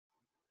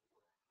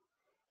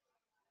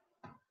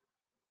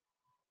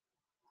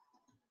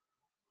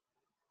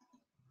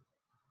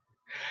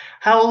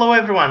Hello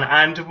everyone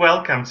and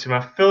welcome to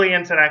my fully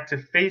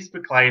interactive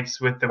Facebook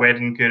Lives with the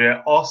Wedding Guru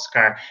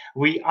Oscar.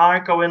 We are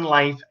going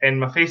live in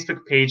my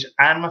Facebook page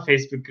and my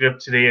Facebook group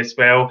today as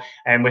well,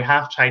 and we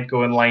have tried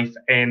going live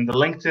in the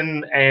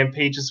LinkedIn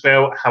page as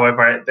well.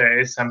 However, there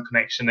is some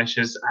connection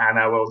issues and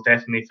I will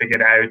definitely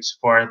figure it out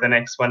for the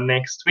next one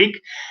next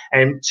week.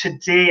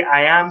 Today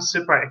I am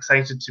super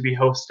excited to be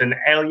hosting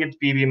Elliot,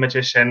 Bibby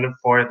Magician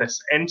for this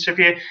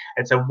interview.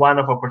 It's a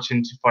wonderful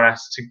opportunity for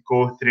us to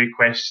go through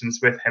questions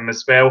with him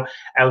as well.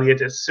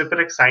 Elliot is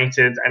super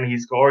excited and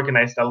he's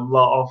organised a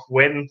lot of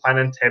wedding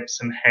planning tips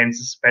and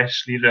hence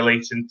especially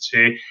relating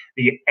to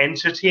the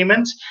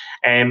entertainment.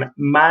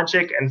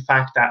 Magic, in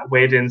fact, at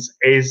weddings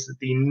is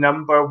the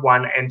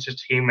 #1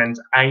 entertainment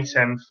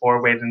item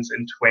for weddings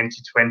in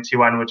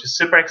 2021, which is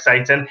super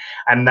exciting,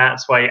 and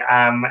that's why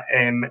I'm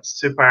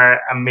super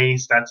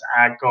amazed that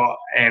I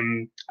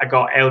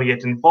got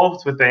Elliot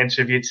involved with the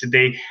interview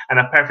today, and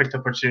a perfect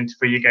opportunity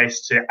for you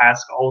guys to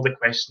ask all the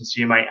questions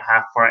you might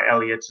have for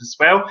Elliot as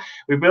well.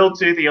 We will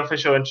do the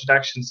official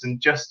introductions in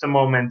just a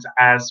moment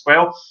as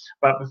well.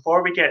 But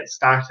before we get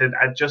started,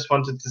 I just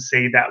wanted to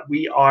say that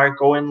we are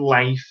going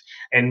live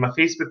in my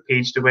Facebook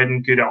page, The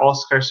Wedding Guru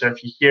Oscar. So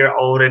if you're here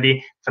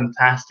already,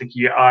 fantastic.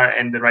 You are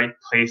in the right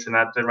place and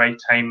at the right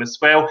time as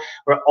well.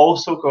 We're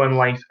also going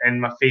live in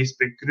my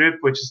Facebook group,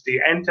 which is the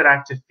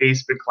interactive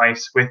Facebook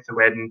Lives with the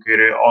Wedding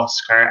Guru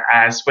Oscar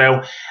as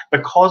well.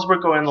 Because we're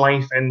going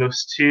live in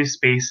those two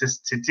spaces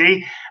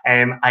today,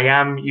 I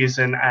am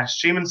using a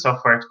streaming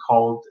software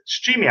called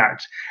StreamYard.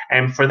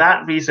 And for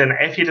that reason,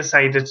 if you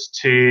decided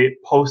to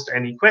post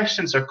any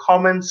questions or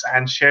comments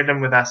and share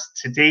them with us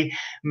today,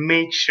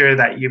 make sure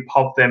that you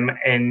pop them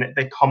in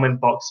the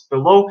comment box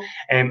below.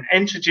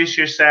 Introduce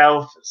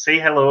yourself, say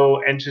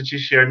hello,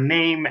 introduce your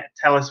name,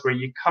 tell us where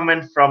you're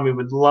coming from. We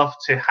would love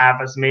to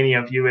have as many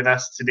of you with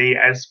us today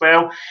as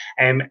well.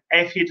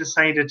 If you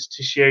decided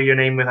to share your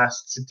name with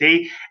us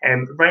today,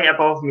 right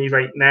above me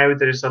right now,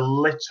 there's a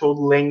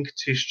little link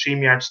to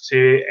StreamYard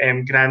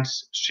to grant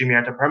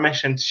StreamYard a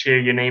permission to share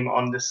your name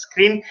on the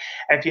screen.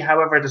 If you,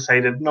 however,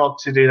 decided not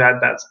to do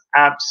that, that's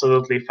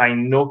absolutely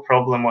fine, no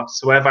problem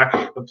whatsoever.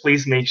 But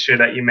please make sure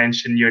that you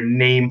mention your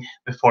name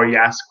before you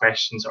ask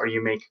questions or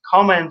you make a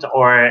comment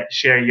or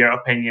share your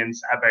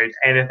opinions about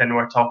anything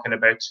we're talking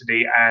about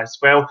today as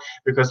well.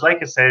 Because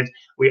like I said,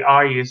 we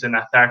are using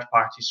a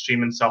third-party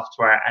streaming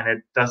software and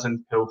it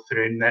doesn't pull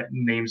through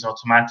names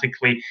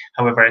automatically.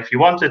 However, if you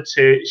wanted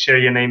to share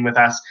your name with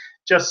us,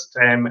 just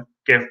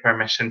give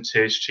permission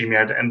to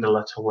StreamYard in the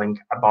little link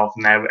above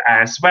now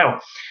as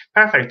well.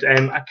 Perfect.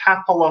 A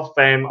couple of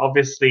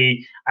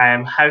obviously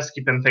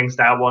housekeeping things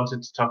that I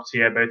wanted to talk to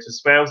you about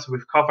as well. So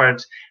we've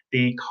covered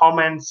the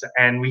comments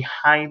and we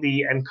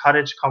highly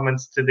encourage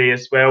comments today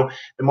as well.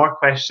 The more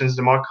questions,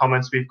 the more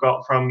comments we've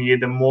got from you,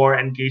 the more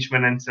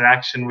engagement and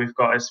interaction we've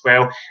got as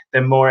well,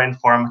 the more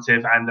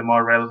informative and the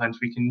more relevant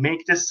we can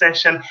make this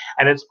session.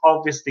 And it's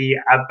obviously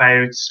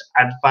about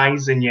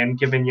advising you and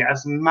giving you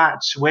as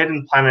much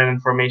wedding planning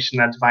information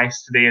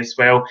advice today as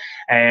well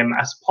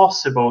as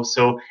possible.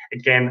 So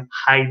again,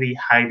 highly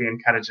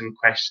encouraging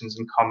questions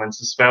and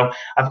comments as well.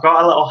 I've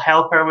got a little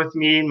helper with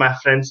me. My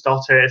friend's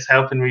daughter is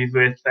helping me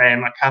with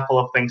a couple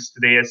of things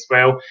today as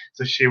well.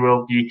 So she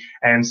will be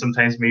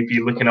sometimes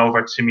maybe looking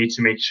over to me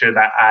to make sure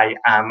that I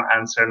am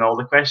answering all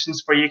the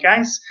questions for you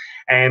guys.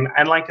 And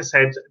like I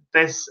said,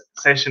 this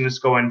session is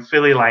going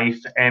fully live.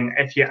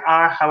 If you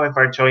are,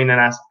 however, joining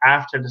us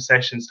after the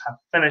sessions have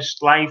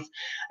finished live,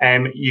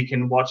 you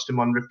can watch them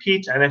on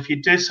repeat. And if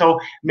you do so,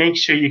 make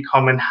sure you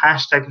comment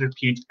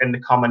 #repeat in the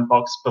comment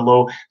box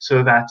below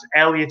so that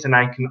Elliot and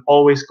I can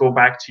always go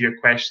back to your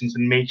questions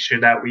and make sure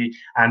that we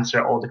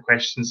answer all the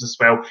questions as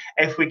well.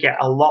 If we get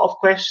a lot of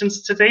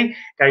questions today,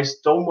 guys,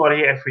 don't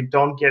worry if we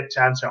don't get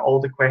to answer all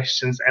the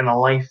questions in a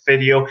live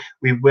video.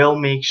 We will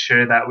make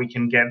sure that we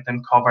can get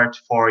them covered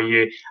for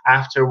you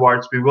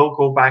afterwards. We will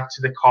go back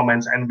to the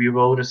comments and we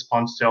will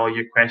respond to all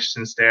your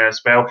questions there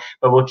as well,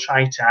 but we'll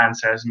try to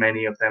answer as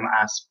many of them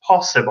as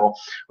possible.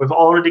 We've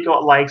already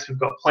got likes, we've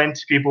got plenty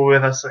of people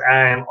with us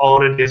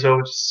already as well,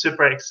 which is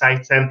super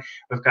exciting.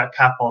 We've got a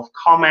couple of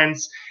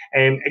comments.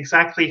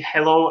 Exactly,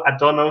 hello, I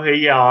don't know who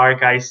you are,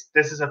 guys.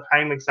 This is a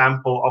prime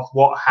example of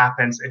what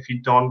happens if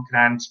you don't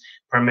grant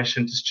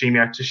permission to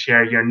StreamYard to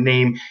share your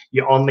name.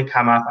 You only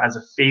come up as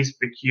a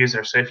Facebook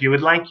user. So if you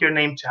would like your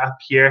name to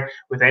appear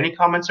with any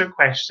comments or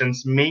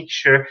questions, make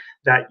sure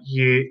that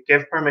you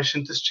give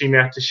permission to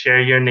StreamYard to share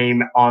your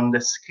name on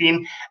the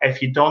screen.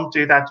 If you don't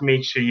do that,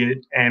 make sure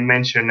you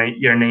mention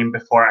your name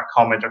before a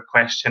comment or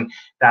question.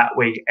 That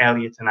way,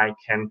 Elliot and I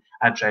can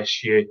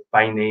address you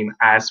by name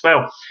as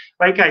well.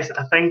 Right, guys,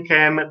 I think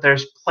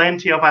there's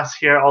plenty of us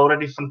here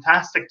already.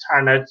 Fantastic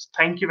turnout.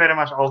 Thank you very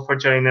much all for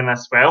joining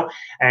as well.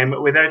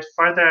 Without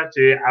further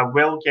ado, I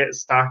will get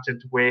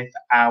started with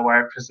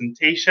our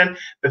presentation.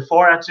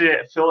 Before I do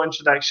a full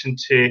introduction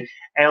to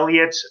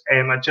Elliot,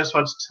 I just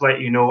wanted to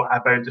let you know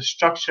about the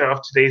structure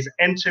of today's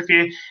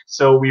interview.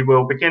 So we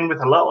will begin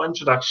with a little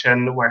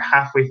introduction. We're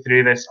halfway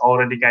through this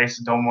already, guys,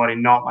 so don't worry,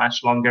 not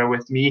much longer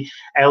with me.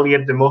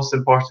 Elliot, the most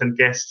important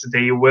guest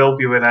today, will will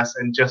be with us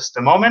in just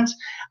a moment.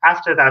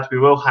 After that, we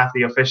will have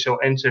the official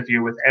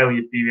interview with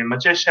Elliot, Bibby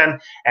Magician,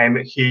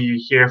 who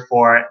you hear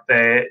for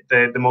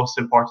the most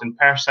important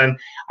person.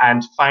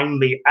 And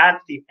finally,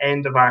 at the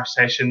end of our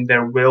session,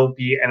 there will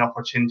be an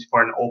opportunity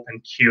for an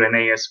open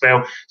Q&A as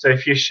well. So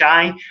if you're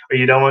shy or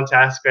you don't want to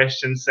ask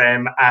questions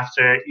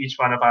after each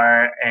one of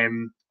our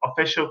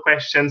official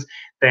questions,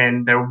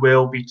 then there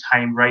will be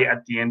time right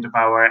at the end of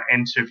our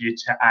interview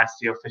to ask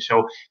the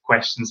official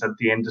questions at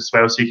the end as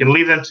well. So you can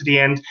leave them to the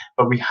end,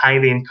 but we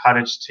highly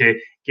encourage to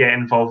get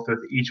involved with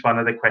each one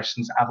of the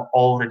questions I've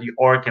already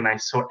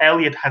organized. So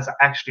Elliot has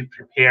actually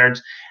prepared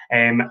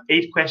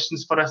 8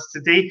 questions for us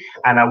today,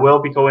 and I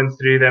will be going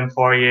through them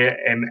for you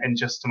in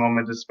just a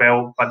moment as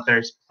well, but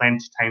there's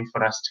plenty of time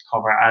for us to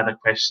cover other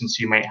questions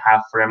you might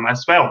have for him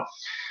as well.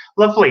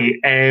 Lovely.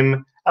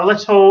 A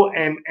little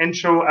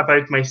intro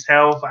about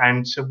myself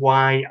and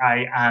why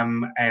I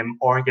am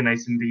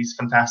organising these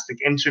fantastic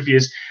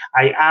interviews.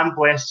 I am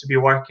blessed to be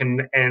working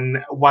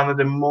in one of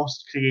the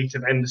most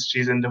creative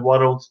industries in the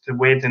world, the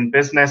wedding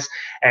business.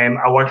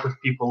 I work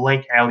with people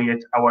like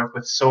Elliot. I work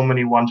with so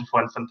many wonderful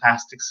and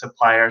fantastic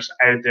suppliers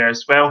out there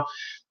as well.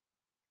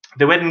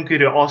 The Wedding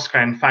Guru Oscar,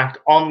 in fact,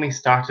 only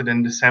started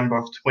in December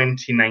of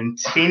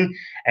 2019,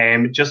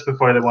 just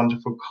before the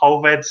wonderful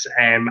COVID,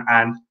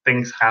 and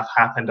things have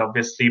happened,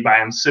 obviously, but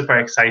I'm super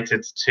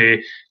excited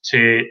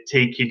to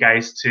take you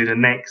guys to the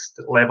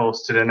next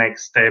levels, to the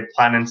next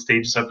planning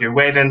stages of your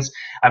weddings.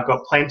 I've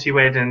got plenty of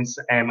weddings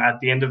at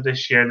the end of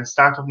this year, the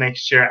start of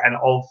next year, and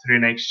all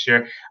through next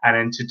year and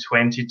into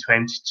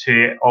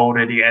 2022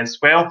 already as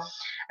well.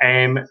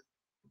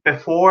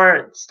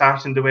 Before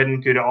starting the Wedding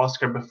Guru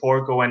Oscar,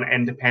 before going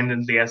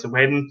independently as a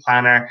wedding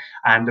planner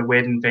and a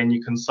wedding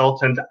venue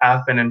consultant,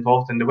 I've been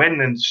involved in the wedding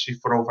industry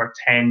for over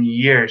 10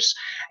 years.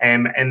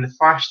 In the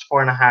first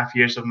 4.5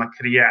 years of my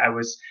career, I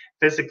was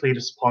physically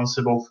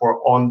responsible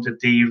for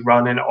on-the-day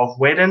running of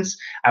weddings.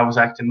 I was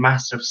acting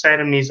master of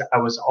ceremonies. I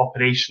was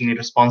operationally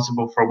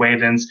responsible for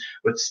weddings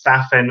with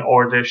staffing,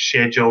 orders,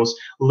 schedules,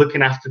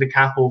 looking after the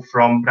couple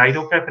from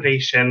bridal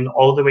preparation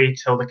all the way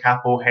till the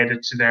couple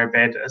headed to their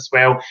bed as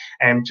well.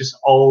 Just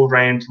all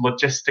round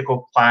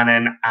logistical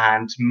planning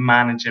and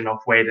managing of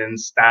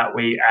weddings that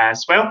way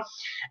as well.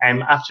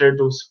 After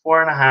those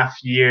 4.5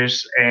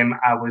 years,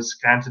 I was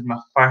granted my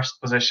first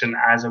position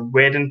as a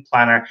wedding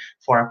planner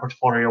for a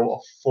portfolio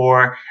of 4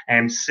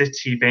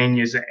 city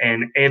venues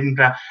in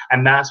Edinburgh,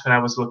 and that's when I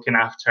was looking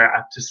after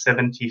up to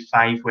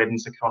 75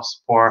 weddings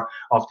across 4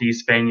 of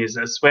these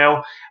venues as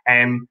well.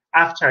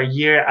 After a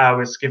year, I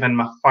was given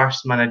my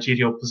first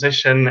managerial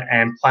position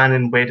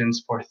planning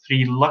weddings for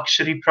 3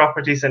 luxury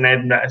properties in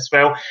Edinburgh as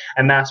well,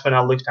 and that's when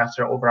I looked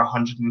after over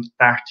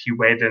 130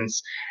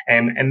 weddings.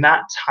 In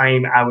that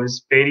time, I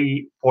was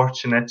very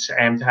fortunate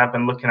to have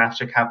been looking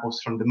after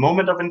couples from the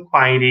moment of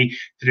inquiry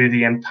through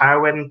the entire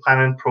wedding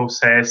planning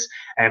process,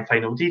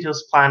 final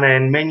details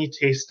planning, menu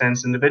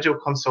tastings, individual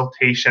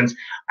consultations,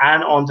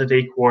 and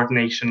on-the-day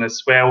coordination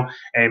as well.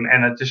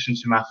 In addition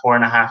to my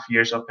 4.5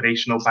 years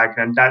operational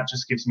background, that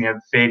just gives me a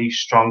very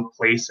strong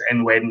place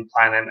in wedding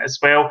planning as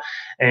well.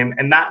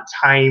 In that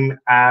time,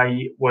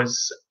 I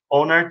was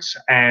honoured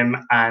and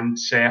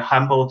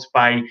humbled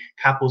by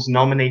couples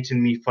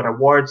nominating me for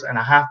awards, and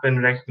I have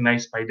been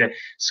recognised by the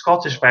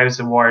Scottish Vows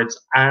Awards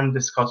and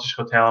the Scottish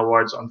Hotel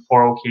Awards on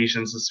 4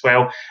 occasions as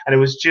well. And it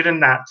was during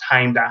that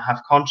time that I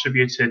have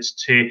contributed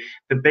to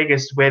the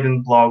biggest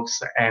wedding blogs,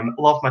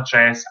 Love My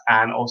Dress,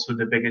 and also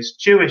the biggest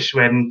Jewish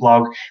wedding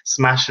blog,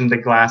 Smashing the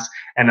Glass,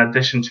 in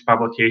addition to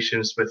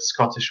publications with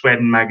Scottish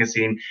Wedding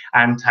Magazine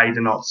and Tie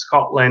the Knot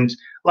Scotland,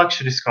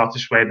 Luxury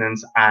Scottish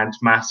Weddings, and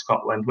Mass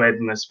Scotland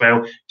Wedding as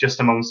well, just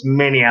amongst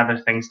many other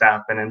things that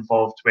I've been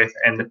involved with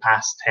in the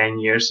past 10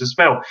 years as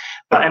well.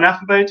 But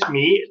enough about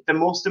me. The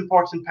most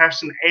important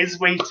person is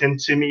waiting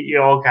to meet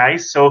you all,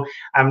 guys, so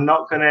I'm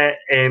not going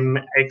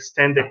to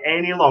extend it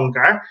any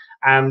longer.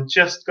 I'm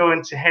just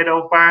going to head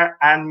over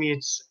and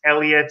mute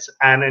Elliot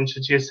and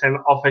introduce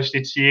him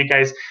officially to you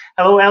guys.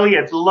 Hello,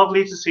 Elliot.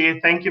 Lovely to see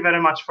you. Thank you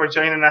very much for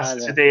joining us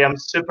today. I'm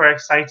super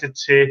excited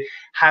to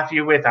have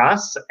you with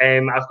us.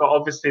 I've got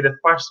obviously the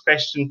first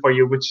question for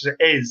you, which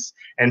is,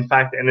 in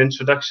fact, an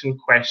introduction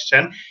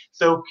question.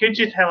 So could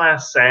you tell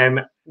us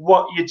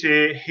what you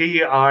do, who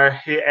you are,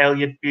 who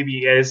Elliot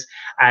Bibby is,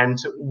 and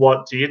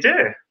what do you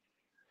do?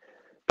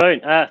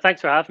 Brilliant.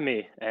 Thanks for having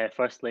me,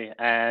 firstly.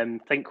 I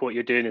think what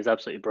you're doing is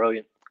absolutely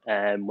brilliant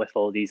with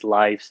all these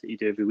lives that you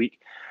do every week.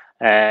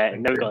 Now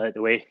we've got it out of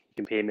the way, you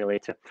can pay me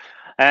later.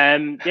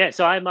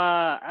 So I'm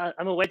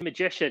a wedding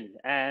magician.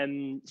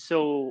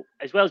 So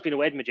as well as being a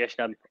wedding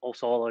magician, I'm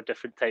also all our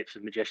different types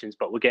of magicians,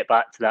 but we'll get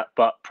back to that.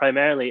 But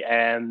primarily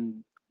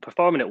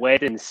performing at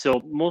weddings.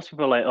 So most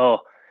people are like,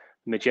 oh,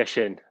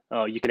 magician,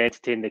 oh, you can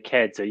entertain the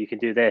kids or you can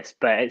do this,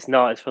 but it's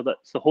not.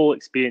 It's the whole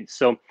experience.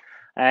 So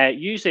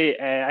usually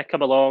I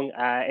come along,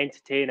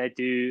 entertain, I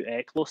do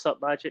close-up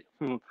magic.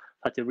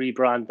 Had to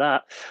rebrand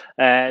that.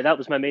 That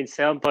was my main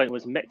selling point,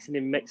 was mixing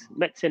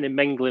and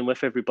mingling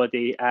with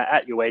everybody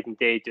at your wedding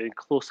day, doing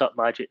close-up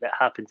magic that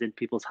happens in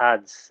people's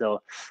hands.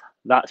 So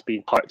that's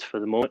been parked for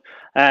the moment.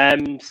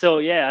 So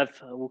yeah,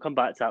 we'll come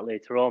back to that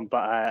later on.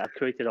 But I've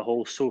created a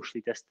whole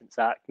socially distanced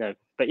act now.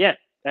 But yeah,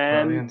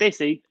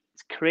 basically,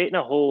 it's creating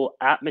a whole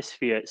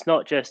atmosphere. It's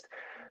not just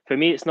for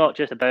me. It's not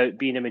just about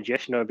being a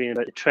magician or being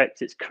about the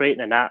tricks. It's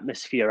creating an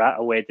atmosphere at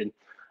a wedding.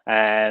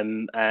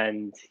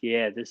 And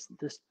yeah, this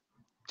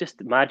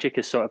just magic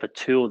is sort of a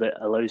tool that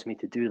allows me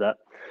to do that.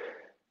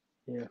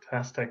 Yeah.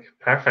 Fantastic.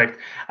 Perfect.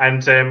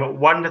 And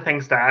one of the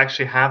things that I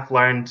actually have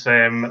learned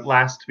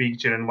last week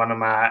during one of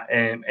my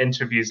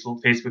interviews,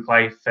 Facebook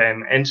Live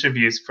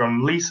interviews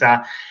from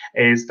Lisa,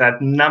 is that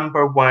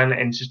 #1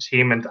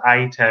 entertainment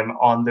item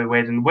on the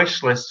wedding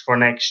wish list for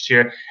next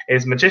year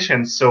is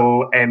magicians.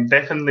 So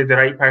definitely the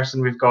right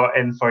person we've got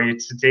in for you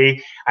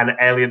today. And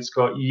Elliot's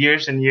got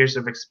years and years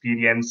of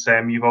experience.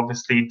 You've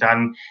obviously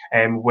done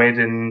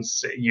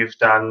weddings, you've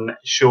done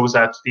shows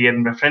at the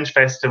Edinburgh Fringe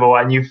Festival,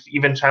 and you've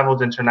even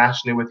travelled internationally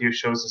with your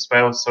shows as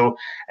well. So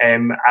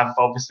I've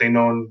obviously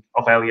known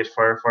of Elliot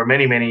for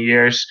many, many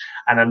years,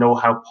 and I know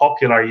how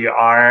popular you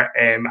are.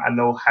 I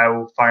know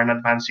how far in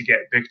advance you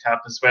get booked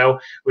up as well,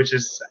 which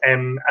is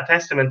a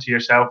testament to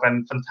yourself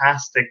and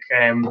fantastic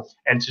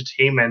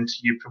entertainment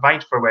you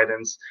provide for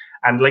weddings.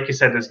 And like you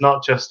said, it's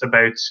not just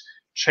about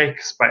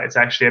tricks, but it's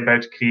actually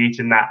about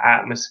creating that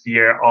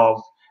atmosphere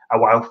of a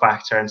wow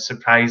factor and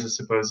surprise, I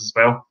suppose, as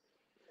well.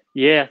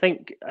 Yeah, I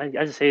think,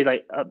 as I say,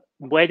 like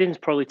weddings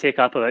probably take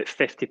up about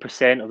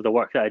 50% of the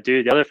work that I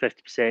do. The other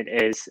 50%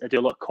 is I do a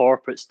lot of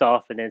corporate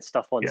stuff and then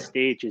stuff on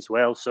stage as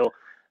well. So,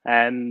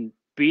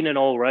 being an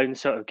all-round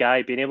sort of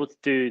guy, being able to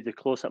do the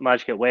close-up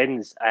magic at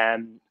weddings, I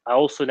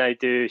also now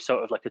do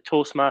sort of like a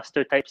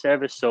Toastmaster type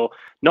service. So,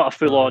 not a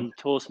full-on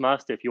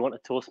Toastmaster. If you want a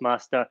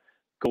Toastmaster,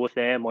 go with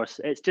them. Or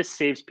it just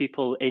saves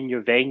people in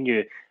your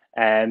venue,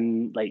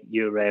 like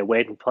your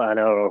wedding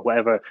planner or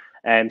whatever,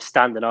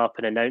 standing up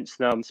and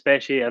announcing them.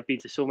 Especially, I've been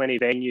to so many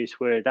venues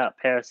where that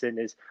person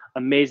is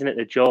amazing at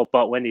the job,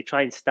 but when they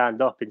try and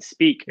stand up and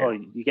speak,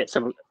 you get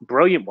some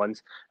brilliant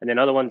ones, and then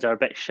other ones are a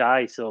bit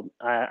shy. So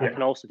I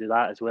can also do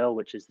that as well,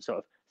 which is the sort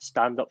of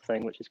stand-up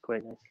thing, which is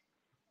quite nice.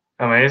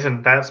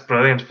 Amazing. That's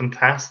brilliant.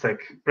 Fantastic.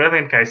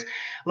 Brilliant, guys.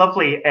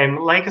 Lovely.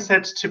 Like I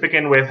said to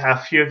begin with, a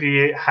few of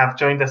you have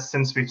joined us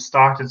since we've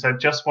started. So I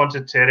just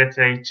wanted to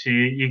reiterate to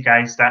you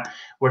guys that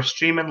we're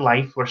streaming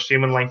live. We're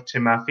streaming live to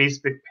my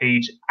Facebook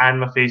page and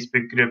my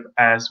Facebook group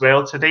as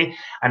well today.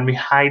 And we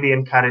highly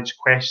encourage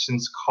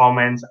questions,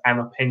 comments,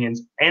 and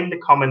opinions in the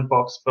comment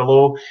box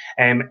below.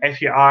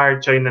 If you are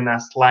joining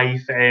us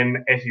live,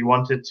 if you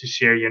wanted to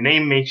share your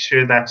name, make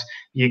sure that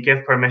you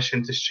give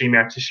permission to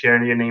StreamYard to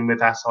share your name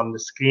with us on the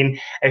screen.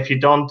 If you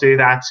don't do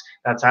that,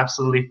 that's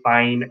absolutely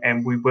fine,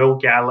 and we will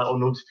get a little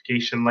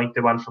notification like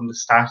the one from the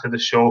start of the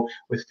show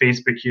with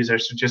Facebook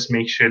users. So just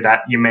make sure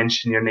that you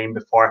mention your name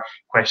before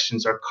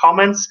questions or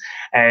comments.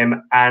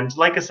 And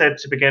like I said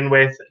to begin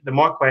with, the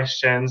more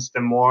questions,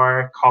 the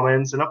more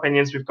comments and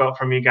opinions we've got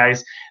from you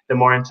guys, the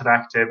more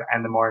interactive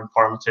and the more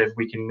informative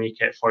we can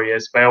make it for you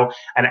as well.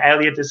 And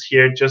Elliot is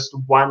here, just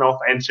one-off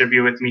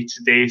interview with me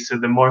today. So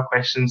the more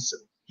questions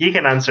he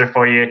can answer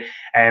for you,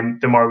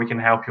 the more we can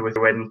help you with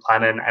wedding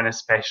planning, and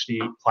especially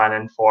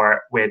planning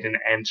for wedding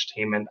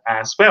entertainment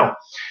as well.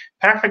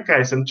 Perfect,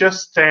 guys. I'm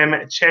just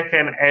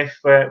checking if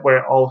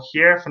we're all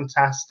here.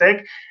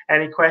 Fantastic.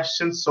 Any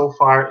questions? So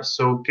far,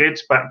 so good.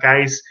 But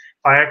guys,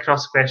 fire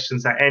across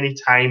questions at any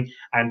time,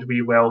 and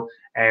we will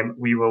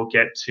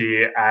get to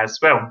you as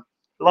well.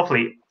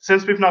 Lovely.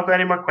 Since we've not got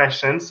any more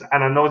questions,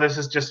 and I know this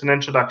is just an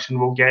introduction,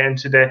 we'll get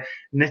into the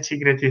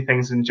nitty-gritty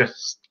things in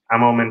just a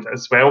moment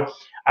as well.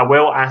 I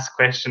will ask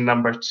question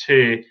number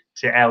 2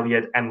 to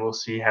Elliot, and we'll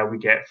see how we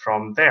get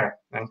from there.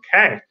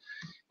 Okay.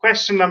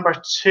 Question number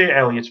 2,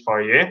 Elliot,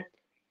 for you.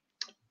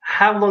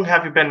 How long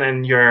have you been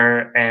in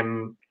your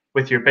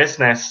with your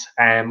business?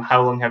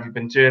 How long have you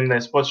been doing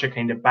this? What's your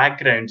kind of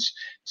background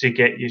to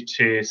get you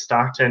to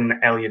starting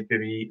Elliot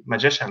Bibby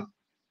Magician?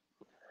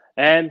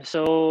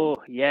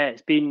 So yeah,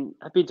 I've been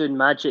doing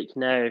magic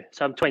now.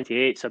 So I'm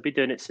 28, so I've been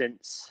doing it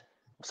since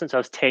I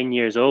was 10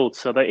 years old.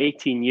 So about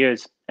 18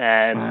 years.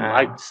 Wow.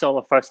 I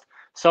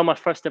saw my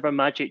first ever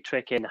magic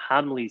trick in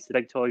Hamleys, the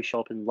big toy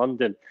shop in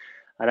London,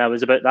 and I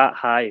was about that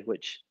high,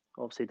 which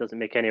obviously doesn't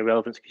make any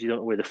relevance because you don't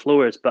know where the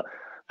floor is, but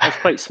I was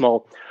quite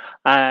small.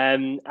 I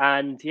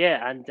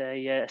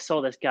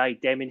saw this guy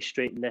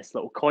demonstrating this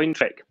little coin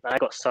trick, and I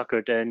got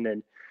suckered in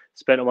and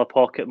spent all my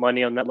pocket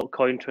money on that little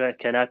coin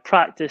trick, and I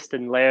practiced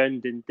and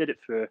learned and did it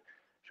for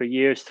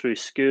years through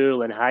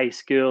school and high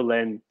school,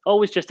 and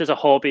always just as a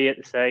hobby at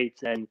the side,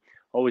 and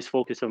always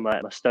focused on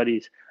my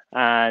studies.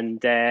 And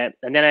then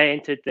I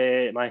entered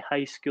my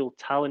high school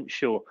talent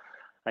show,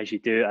 as you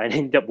do, and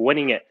ended up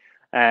winning it.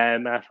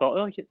 And I thought,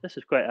 oh, this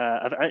is quite.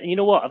 You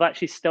know what? I've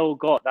actually still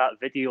got that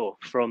video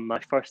from my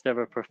first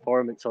ever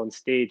performance on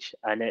stage,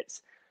 and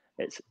it's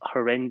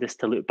horrendous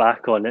to look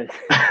back on.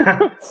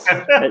 It's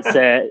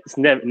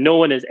never, no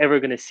one is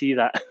ever going to see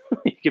that.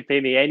 You can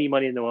pay me any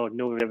money in the world,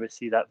 no one will ever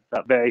see that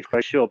very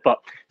first show. But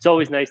it's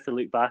always nice to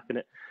look back on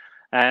it.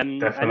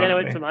 And then I went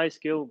Definitely. from high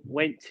school,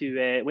 went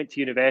to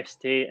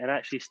university, and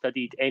actually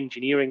studied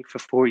engineering for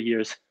 4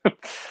 years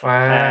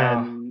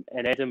Wow.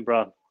 in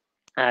Edinburgh,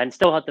 and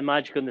still had the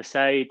magic on the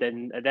side.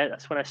 And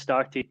that's when I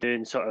started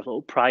doing sort of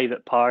little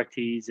private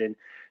parties and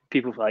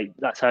people like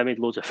that's how I made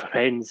loads of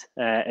friends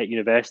at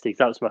university.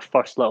 That was my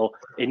first little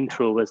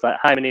intro. Was like,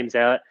 "Hi, my name's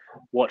Elliot.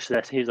 Watch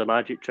this. Here's a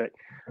magic trick,"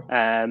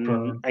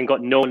 Brilliant. and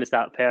got known as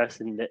that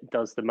person that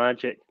does the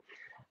magic.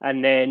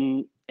 And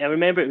then I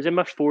remember it was in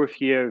my fourth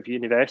year of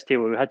university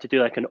where we had to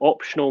do like an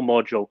optional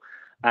module.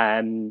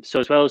 So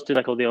as well as doing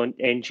like all the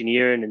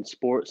engineering and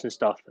sports and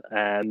stuff,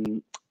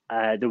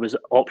 there was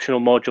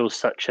optional modules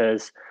such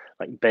as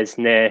like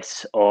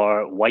business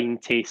or wine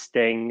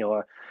tasting,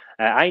 or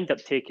I ended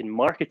up taking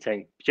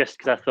marketing just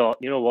because I thought,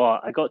 you know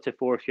what, I got to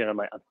fourth year and I'm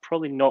like, I'm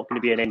probably not going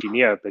to be an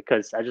engineer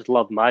because I just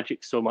love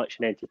magic so much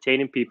and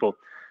entertaining people.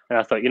 And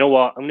I thought, you know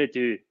what, I'm going to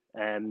do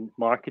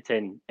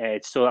marketing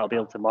so that I'll be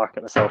able to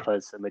market myself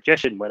as a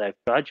magician when I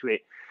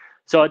graduate.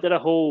 So I did a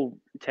whole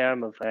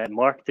term of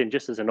marketing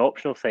just as an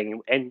optional thing,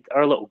 and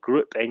our little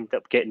group ended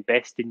up getting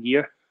best in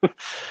year,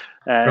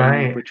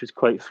 Right. which was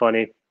quite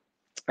funny.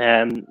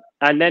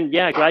 And then,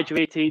 yeah, I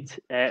graduated,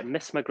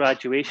 missed my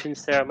graduation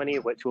ceremony,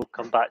 which we'll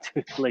come back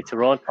to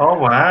later on, Oh,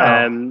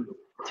 wow.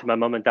 to my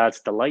mum and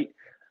dad's delight.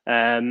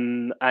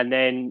 And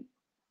then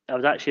I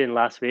was actually in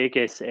Las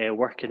Vegas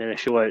working in a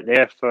show out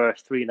there for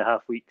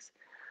 3.5 weeks.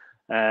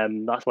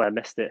 That's why I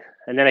missed it.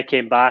 And then I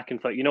came back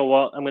and thought, you know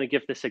what, I'm going to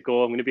give this a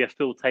go. I'm going to be a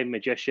full-time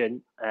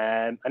magician.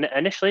 And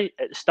initially,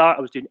 at the start,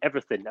 I was doing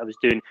everything. I was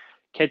doing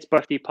kids'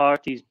 birthday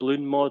parties,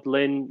 balloon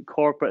modeling,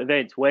 corporate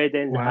events,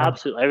 weddings, Wow.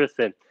 absolutely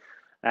everything.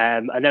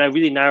 And then I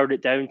really narrowed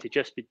it down to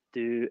just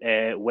do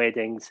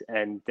weddings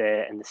and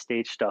the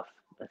stage stuff,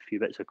 a few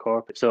bits of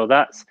corporate. So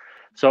that's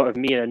sort of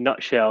me in a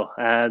nutshell.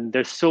 And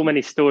there's so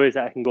many stories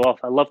that I can go off.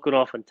 I love going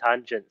off on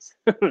tangents,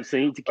 so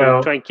you need to try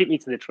Well, and keep me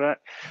to the track.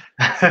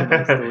 So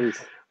many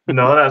stories.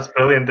 no, that's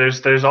brilliant.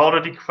 There's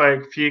already quite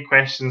a few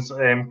questions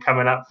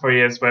coming up for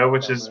you as well,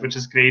 which Oh, is man. which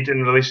is great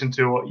in relation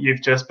to what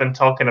you've just been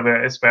talking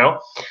about as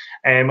well.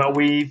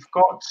 We've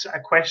got a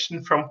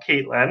question from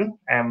Caitlin.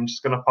 I'm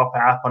just going to pop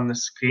it up on the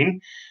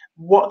screen.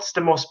 What's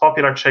the most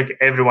popular trick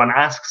everyone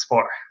asks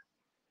for?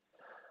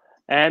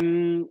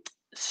 Um,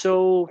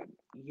 so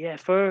yeah,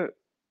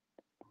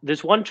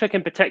 there's one trick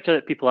in particular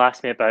that people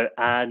ask me about,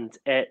 and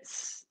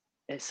it's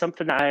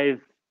something that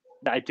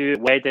I do at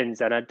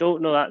weddings, and I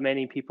don't know that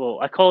many people.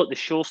 I call it the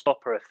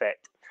showstopper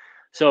effect.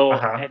 So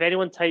Uh-huh. if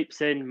anyone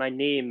types in my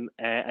name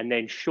and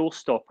then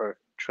showstopper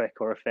trick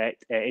or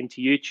effect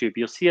into YouTube,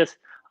 you'll see a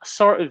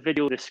sort of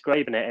video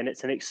describing it, and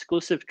it's an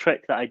exclusive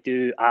trick that I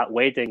do at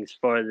weddings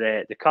for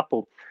the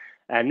couple.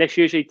 And this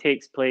usually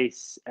takes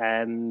place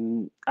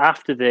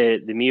after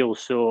the meal,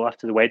 so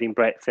after the wedding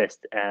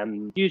breakfast.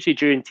 Usually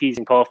during teas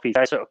and coffees,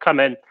 I sort of come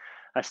in,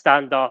 I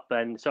stand up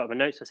and sort of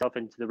announce myself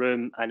into the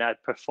room, and I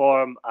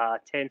perform a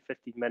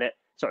 10-15 minute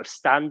sort of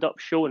stand-up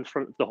show in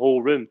front of the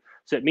whole room.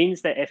 So it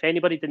means that if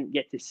anybody didn't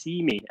get to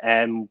see me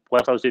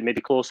whilst I was doing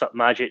maybe close-up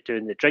magic,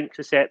 doing the drink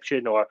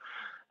reception, or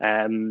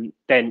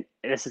then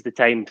this is the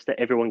time that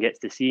everyone gets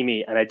to see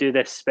me. And I do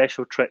this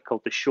special trick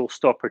called the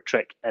showstopper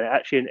trick, and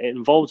it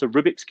involves a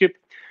Rubik's cube,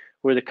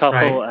 where the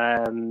couple,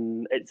 Right.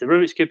 it's the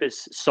Rubik's cube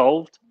is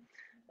solved.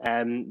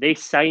 They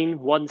sign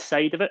one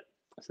side of it,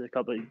 so the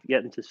couple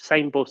get them to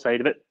sign both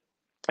sides of it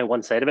and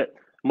one side of it.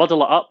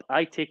 Muddle it up.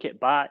 I take it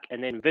back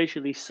and then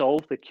visually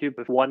solve the cube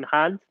with one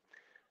hand.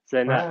 So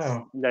then that's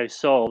Wow. now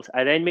solved.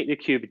 I then make the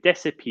cube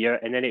disappear,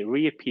 and then it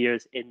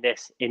reappears in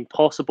this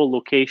impossible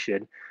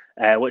location,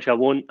 which I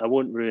won't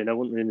ruin. I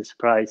won't ruin the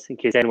surprise in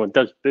case anyone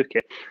does book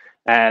it.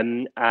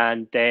 And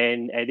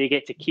then they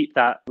get to keep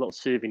that little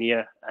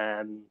souvenir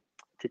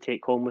to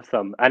take home with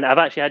them. And I've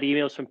actually had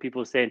emails from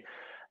people saying,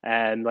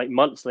 like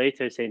months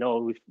later, saying,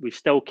 "Oh, we've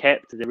still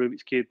kept the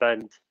Rubik's cube,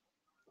 and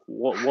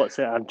what's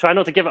it? I'm trying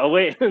not to give it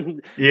away."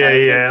 Yeah,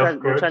 yeah,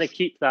 of They're trying to course.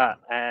 keep that,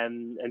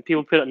 and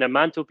people put it on their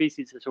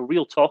mantelpieces. It's a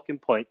real talking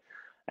point.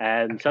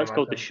 I So can that's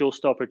called the imagine.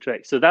 showstopper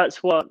trick. So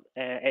that's what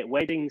at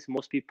weddings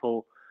most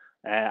people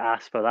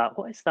ask for. That,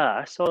 what is that?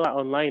 I saw that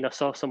online. I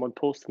saw someone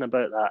posting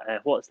about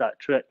that. What's that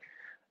trick?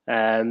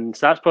 So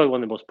that's probably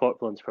one of the most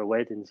popular ones for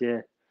weddings.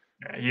 Yeah.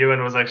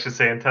 Ewan was actually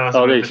saying, tell us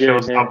Oh, about the there's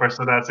Ewan. Yeah, showstopper.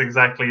 So that's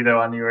exactly the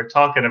one you were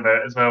talking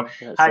about as well.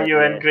 that's Hi, it.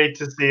 Ewan. Yeah. Great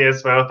to see you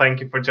as well.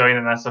 Thank you for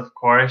joining us, of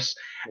course.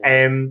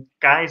 Yeah.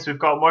 Guys, we've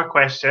got more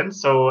questions.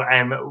 So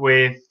I'm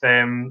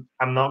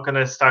not going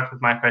to start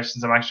with my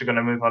questions. I'm actually going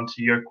to move on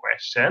to your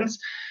questions.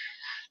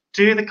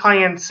 Do the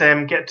clients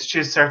get to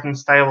choose certain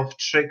style of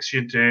tricks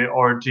you do,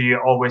 or do you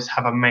always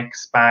have a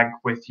mixed bag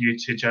with you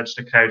to judge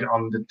the crowd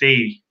on the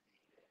day?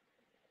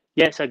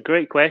 Yeah, it's a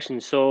great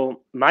question.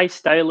 So my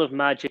style of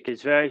magic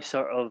is very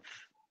sort of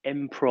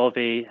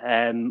improv-y,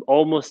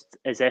 almost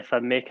as if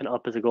I'm making it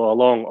up as I go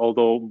along,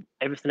 although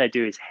everything I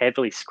do is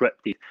heavily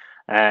scripted.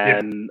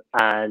 Yep.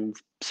 And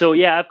so,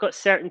 yeah, I've got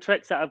certain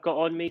tricks that I've got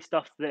on me,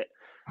 stuff that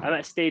I'm at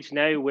a stage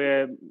now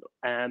where,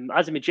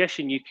 as a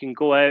magician, you can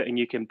go out and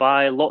you can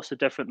buy lots of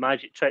different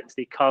magic tricks.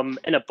 They come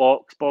in a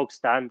box, bog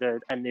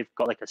standard, and they've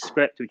got like a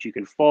script which you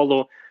can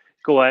follow.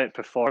 go out,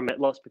 perform it.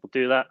 Lots of people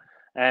do that.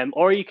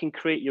 Or you can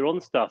create your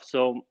own stuff.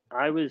 So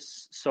I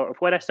was sort of,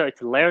 when I started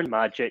to learn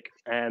magic,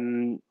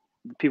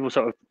 people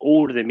sort of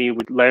older than me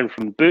would learn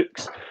from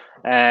books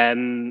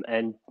and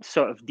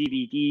sort of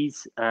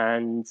DVDs,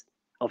 and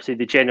obviously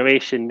the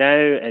generation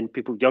now and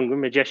people, younger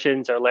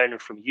magicians, are learning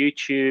from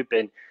YouTube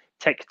and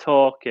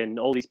TikTok and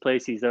all these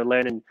places. They're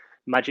learning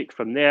magic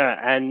from there.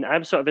 And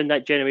I'm sort of in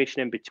that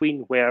generation in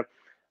between where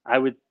I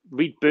would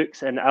read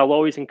books, and I'll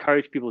always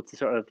encourage people to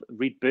sort of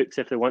read books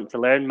if they want to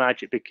learn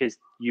magic, because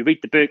you read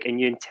the book and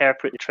you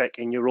interpret the trick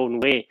in your own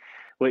way,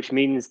 which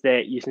means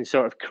that you can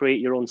sort of create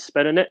your own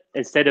spin on it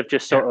instead of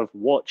just sort of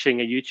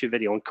watching a YouTube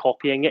video and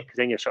copying it, because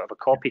then you're sort of a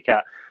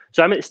copycat.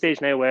 So I'm at the stage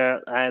now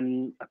where I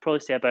probably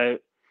say about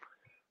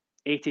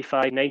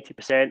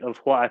 85-90% of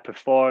what I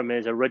perform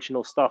is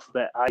original stuff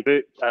that I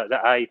book,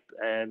 that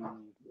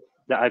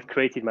I've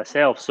created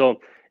myself.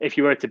 So if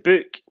you were to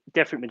book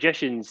different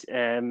magicians,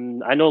 I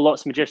know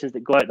lots of magicians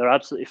that go out, they're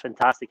absolutely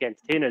fantastic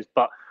entertainers,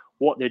 but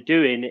what they're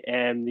doing,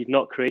 they've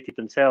not created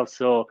themselves.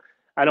 So,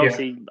 and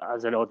obviously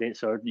as an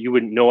audience, or you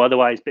wouldn't know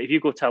otherwise, but if you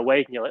go to a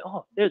wedding, you're like,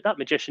 oh, that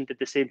magician did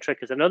the same trick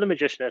as another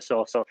magician I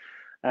saw. So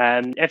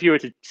if you were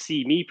to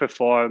see me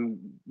perform,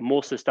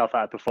 most of the stuff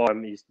I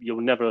perform is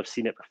you'll never have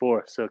seen it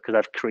before. So because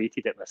I've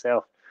created it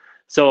myself.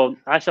 So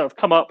I sort of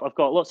come up, I've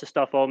got lots of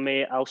stuff on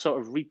me. I'll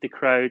sort of read the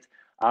crowd.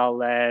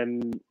 I'll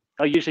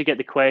usually get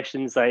the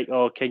questions like,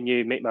 oh, can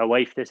you make my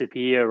wife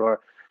disappear? Or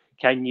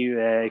can you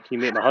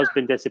make my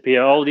husband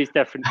disappear? All these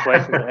different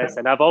questions like this.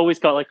 And I've always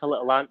got like a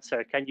little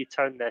answer. Can you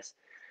turn this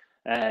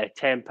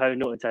 £10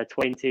 note into a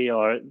 20?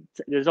 Or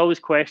there's always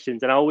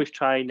questions, and I always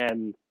try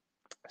and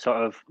sort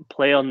of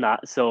play on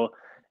that. So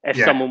if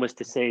someone was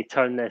to say,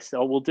 turn this,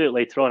 or we'll do it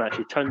later on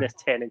actually, turn this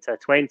 10 into a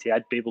 20,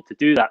 I'd be able to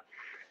do that.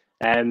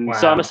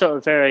 So I'm a sort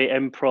of very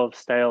improv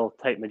style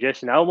type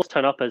magician. I almost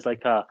turn up as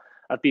like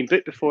I've been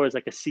booked before as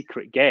like a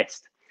secret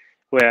guest,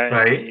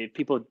 where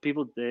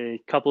the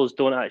couples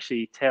don't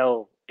actually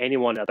tell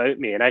anyone about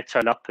me, and I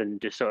turn up and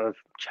just sort of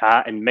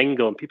chat and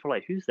mingle, and people are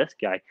like, who's this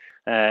guy? Is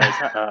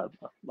that a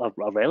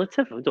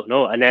relative? I don't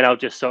know. And then I'll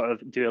just sort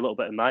of do a little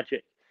bit of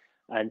magic,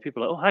 and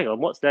people are like, oh, hang on,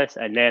 what's this?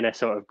 And then I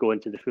sort of go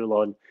into the full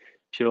on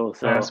show.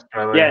 So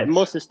yeah,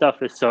 most of the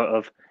stuff is sort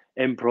of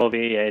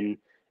improv-y, and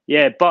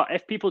yeah, but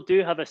if people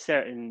do have a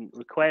certain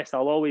request,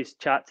 I'll always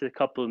chat to the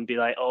couple and be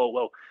like, oh,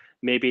 well,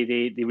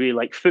 maybe they really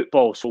like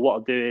football. So what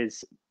I'll do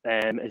is,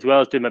 as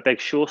well as doing my big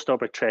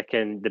showstopper trick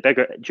and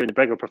during the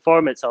bigger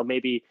performance, I'll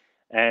maybe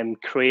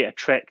create a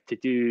trick to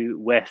do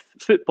with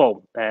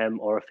football,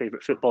 or a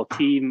favorite football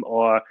team,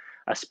 or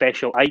a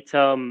special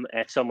item.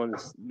 If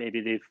someone's,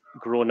 maybe they've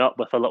grown up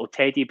with a little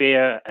teddy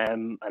bear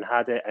and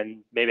had it,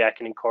 and maybe I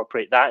can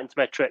incorporate that into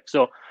my trick.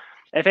 So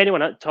if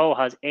anyone at all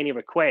has any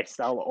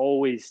requests, I'll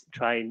always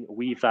try and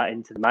weave that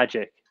into the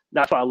magic.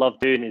 That's what I love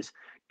doing, is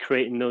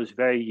creating those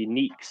very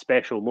unique,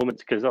 special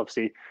moments, because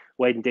obviously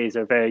wedding days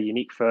are very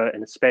unique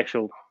and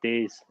special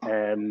days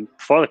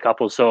for the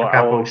couple. So I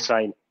always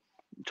try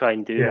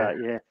and do that.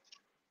 Yeah.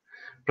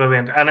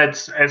 Brilliant. And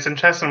it's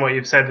interesting what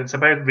you've said. It's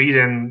about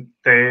reading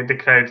the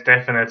crowd,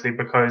 definitely,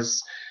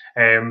 because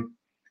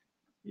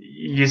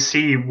you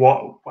see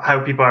how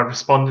people are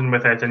responding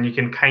with it, and you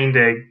can kind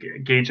of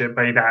gauge it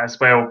by that as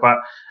well. But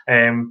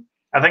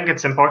I think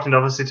it's important,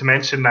 obviously, to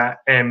mention that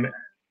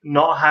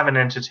not having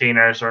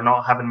entertainers, or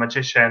not having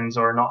magicians,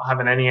 or not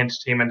having any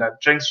entertainment at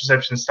drinks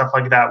receptions, stuff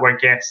like that, where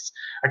guests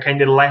are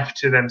kind of left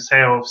to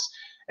themselves,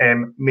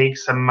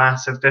 makes a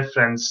massive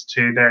difference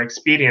to their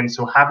experience.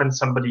 So having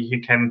somebody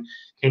who can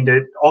kind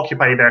of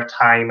occupy their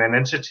time and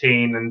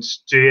entertain and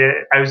do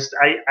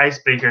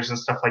icebreakers and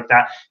stuff like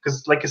that,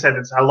 because like I said,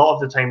 it's a lot of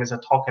the time is a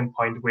talking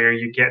point where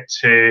you get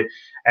to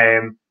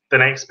the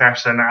next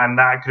person, and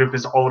that group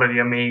is already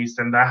amazed,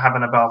 and they're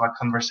having a bit of a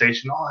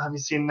conversation. Oh, have you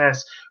seen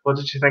this? What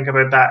did you think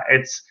about that?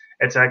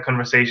 It's a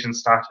conversation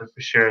starter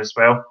for sure as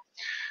well.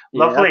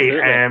 Yeah, lovely.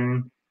 I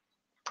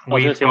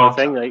was going to say one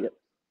thing, like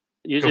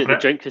usually at the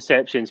drink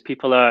receptions,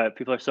 people are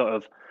sort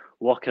of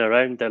walking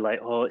around. They're like,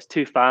 oh, it's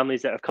two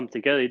families that have come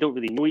together. They don't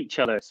really know each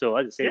other. So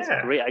as I say, it's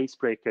a great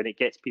icebreaker, and it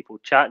gets people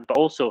chatting. But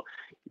also,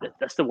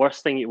 that's the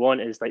worst thing you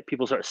want, is like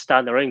people sort of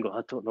stand around and go,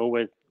 I don't know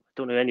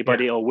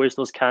anybody, or where's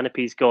those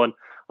canopies gone?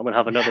 I'm gonna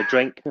have another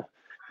drink.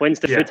 When's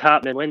the food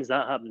happening? When's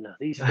that happening?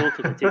 These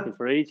photos are taking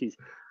for ages.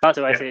 That's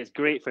why I say it's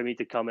great for me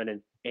to come in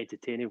and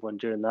entertain everyone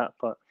during that.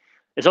 But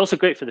it's also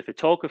great for the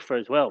photographer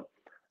as well.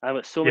 I've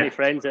got so many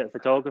friends that are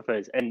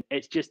photographers, and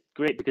it's just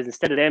great because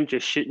instead of them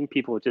just shooting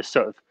people, just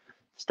sort of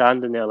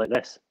standing there like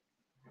this,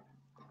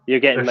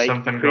 you're getting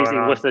like crazy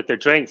with their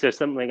drinks or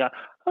something like that.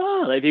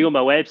 Like if you go on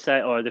my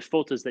website or the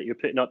photos that you're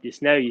putting up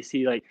just now, you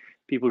see like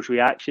people's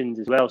reactions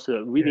as well. So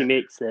it really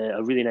makes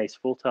a really nice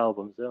photo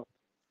album as well.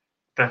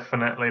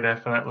 Definitely.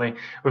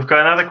 We've got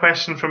another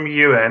question from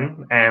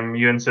Ewan.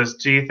 Ewan says,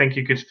 do you think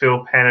you could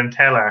fool Penn and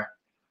Teller?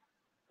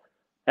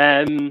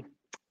 No.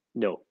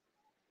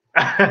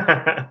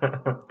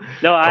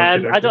 No,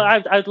 I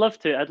don't. I'd love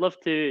to. I'd love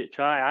to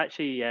try. I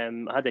actually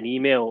had an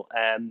email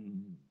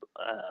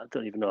I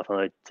don't even know if I'm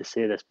allowed to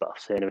say this, but I'll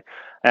say anyway.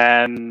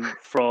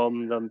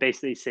 From them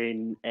basically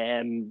saying,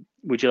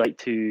 would you like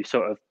to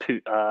sort of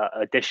put a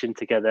audition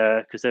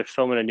together, because they're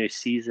filming a new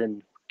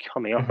season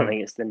coming up. I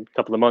think it's in a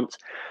couple of months.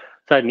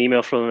 So I had an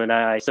email from them, and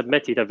I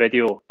submitted a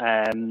video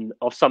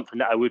of something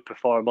that I would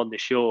perform on the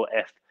show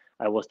if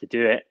I was to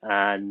do it,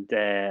 and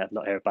I've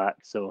not heard back.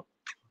 So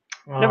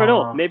never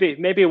know.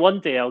 Maybe one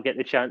day I'll get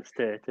the chance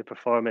to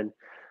perform. And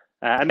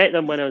I met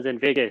them when I was in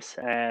Vegas.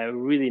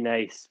 Really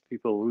nice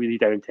people, really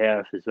down to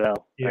earth as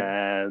well.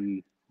 Yeah.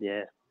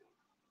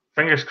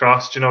 Fingers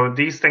crossed. You know,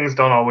 these things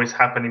don't always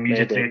happen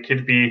immediately. Maybe. It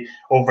could be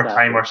over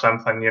time or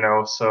something. You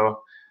know,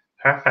 so.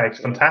 Perfect,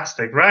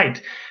 fantastic.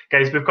 Right,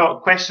 guys, we've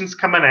got questions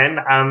coming in.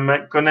 I'm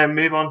going to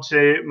move on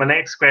to my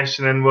next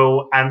question, and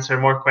we'll answer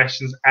more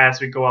questions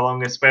as we go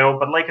along as well.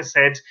 But like I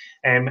said,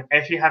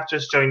 if you have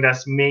just joined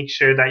us, make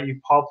sure that you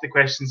pop the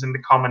questions in the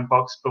comment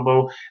box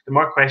below. The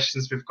more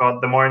questions we've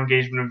got, the more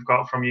engagement we've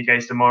got from you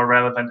guys, the more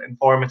relevant,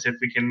 informative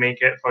we can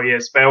make it for you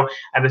as well.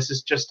 And this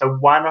is just a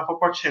one-off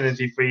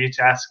opportunity for you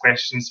to ask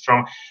questions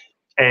from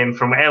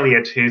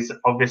Elliot, who's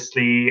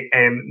obviously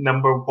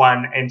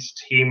 #1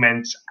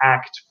 entertainment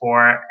act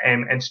for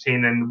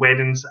entertaining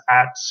weddings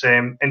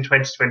in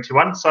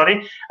 2021.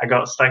 Sorry, I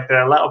got stuck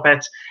there a little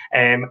bit.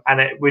 And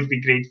it would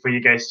be great for you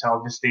guys to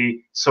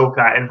obviously soak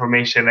that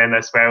information in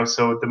as well.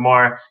 So the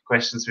more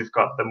questions we've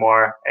got, the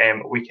more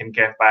we can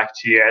give back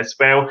to you as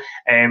well.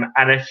 And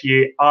if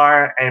you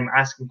are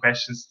asking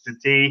questions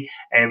today,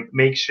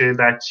 make sure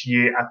that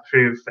you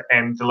approve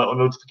the little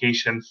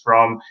notification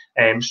from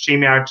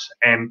StreamYard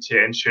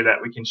to ensure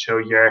that we can show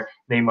your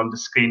name on the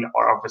screen,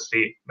 or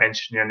obviously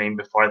mention your name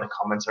before the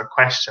comments or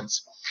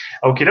questions.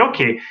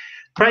 Okay.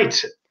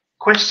 Right.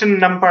 Question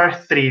number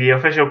 3, the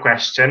official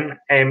question.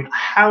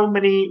 How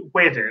many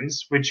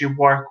weddings would you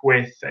work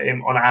with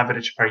on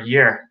average per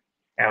year,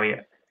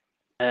 Elliot?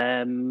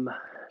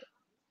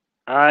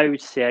 I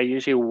would say I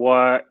usually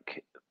work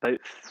about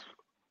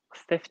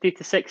 50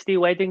 to 60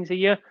 weddings a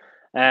year,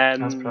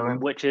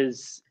 which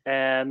is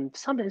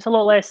something. It's a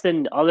lot less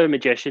than other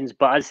magicians,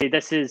 but I'd say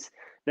this is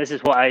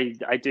what I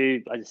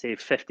do. I'd say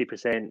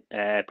 50%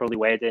 probably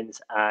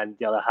weddings, and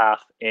the other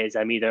half is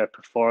I'm either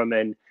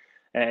performing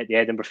at the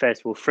Edinburgh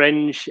Festival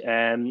Fringe,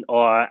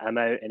 or I'm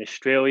out in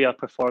Australia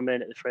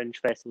performing at the Fringe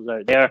festivals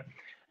out there.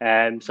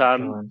 So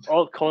I'm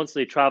all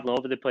constantly traveling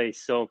over the place.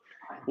 So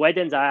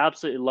weddings, I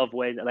absolutely love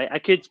weddings. Like, I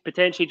could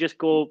potentially just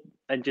go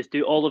and just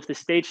do all of the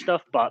stage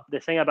stuff, but the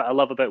thing I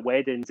love about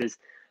weddings is,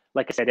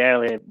 like I said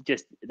earlier,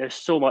 just there's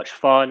so much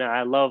fun.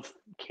 I love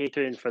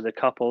catering for the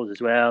couples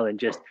as well, and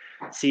just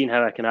seeing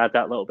how I can add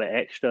that little bit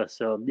extra.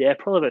 So yeah,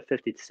 probably about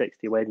 50 to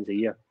 60 weddings a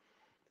year,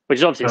 which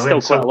is obviously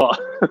still quite a lot.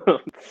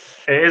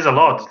 It is a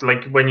lot.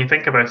 Like, when you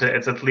think about it,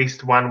 it's at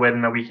least one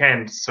wedding a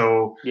weekend.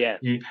 So yeah,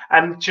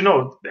 and you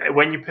know,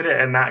 when you put it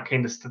in that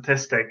kind of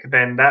statistic,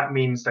 then that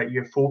means that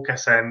you're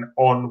focusing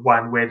on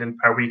one wedding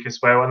per week as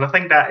well. And I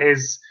think that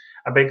is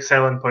a big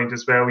selling point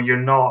as well. You're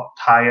not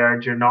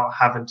tired. You're not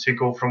having to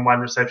go from one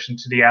reception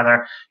to the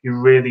other.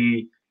 You're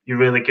really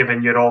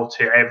giving your all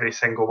to every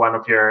single one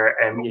of your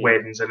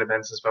weddings and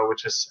events as well,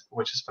 which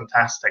is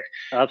fantastic.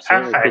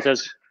 Absolutely. Perfect. I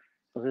was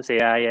going to say,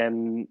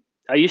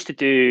 I used to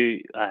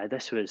do I've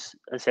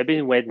been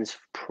in weddings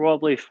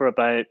probably for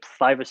about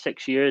 5 or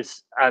 6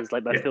 years as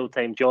like my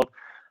full-time job,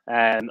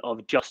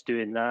 of just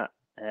doing that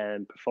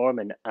and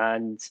performing.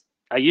 And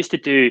I used to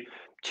do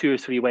 2 or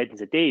 3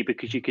 weddings a day,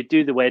 because you could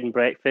do the wedding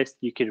breakfast,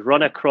 you could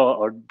run across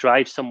or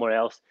drive somewhere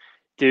else,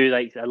 do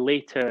like a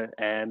later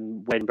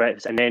wedding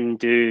breakfast, and then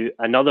do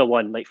another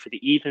one like for the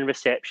evening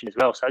reception as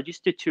well. So I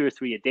just do 2 or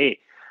 3 a day.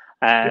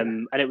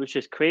 And it was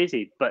just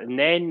crazy. But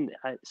then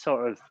I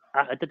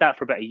did that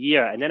for about a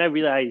year, and then I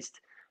realized,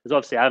 because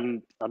obviously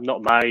I'm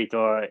not married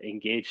or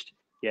engaged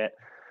yet.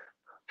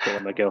 Don't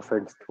want my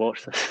girlfriend to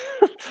watch this.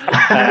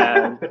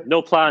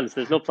 No plans.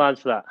 There's no plans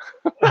for that.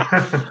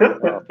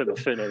 I'll put my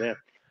foot in there.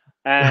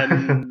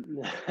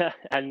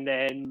 And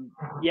then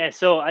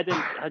so I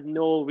had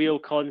no real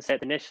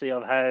concept initially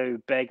of how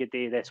big a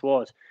day this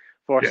was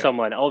for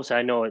someone. Obviously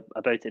I know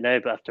about it now,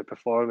 but after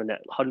performing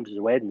at hundreds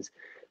of weddings.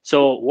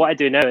 So what I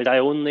do now is I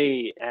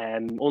only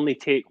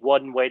take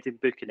one wedding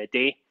book in a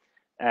day.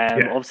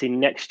 Obviously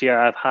next year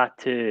I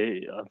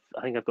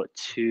think I've got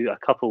a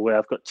couple where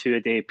I've got 2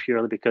 a day,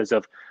 purely because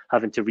of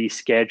having to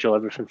reschedule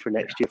everything for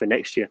next year,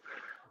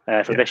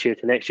 for this year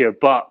to next year.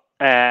 But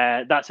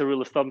that's a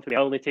rule of thumb for me.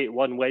 I only take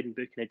one wedding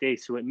book in a day.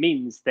 So it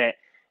means that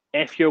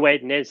if your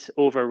wedding is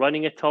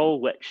overrunning at all,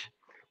 which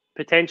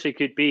potentially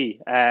could be,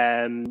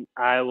 I'll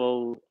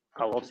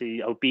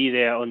be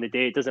there on the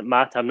day. It doesn't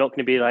matter. I'm not going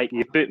to be like,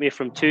 you booked me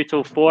from 2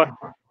 till 4.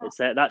 It's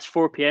that's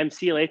 4 p.m.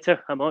 See you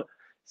later. I'm out.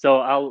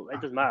 So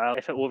it doesn't matter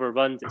if it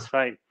overruns. It's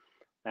fine.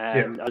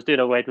 I was doing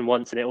a wedding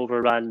once, and it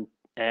overran.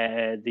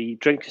 The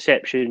drink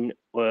reception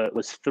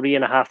was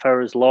 3.5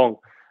 hours long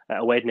at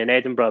a wedding in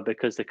Edinburgh,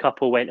 because the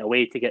couple went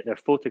away to get their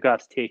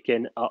photographs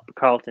taken up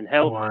Carlton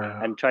Hill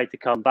and tried to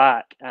come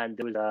back, and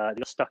they were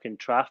stuck in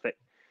traffic.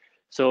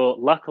 So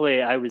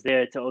luckily, I was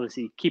there to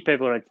obviously keep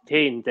everyone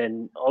entertained,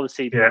 and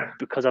obviously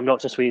because I'm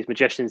not just one of these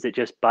magicians that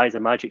just buys a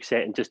magic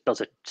set and just does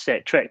a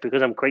set trick,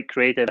 because I'm quite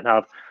creative and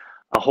have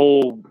a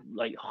whole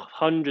like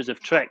hundreds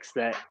of tricks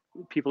that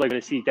people are going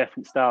to see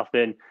different stuff.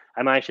 Then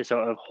I managed to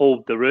sort of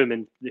hold the room,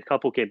 and the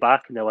couple came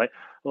back and they're like,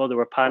 "Oh, they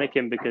were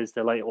panicking because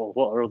they're like, well,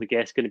 what are all the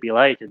guests going to be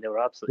like?" And they were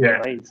absolutely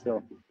fine.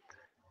 So.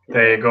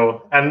 There you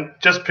go. And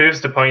just proves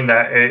the point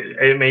that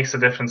it makes a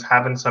difference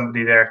having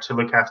somebody there to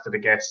look after the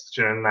guests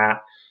during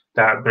that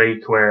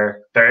break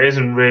where there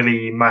isn't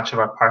really much of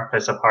a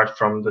purpose apart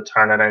from the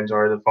turnaround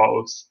or the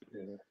photos.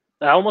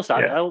 I almost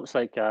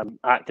like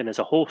acting as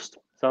a host.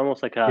 It's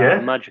almost like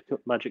a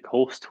magic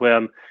host where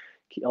I'm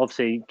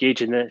obviously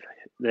gauging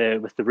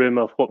with the room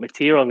of what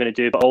material I'm going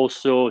to do, but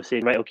also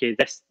saying, right, okay,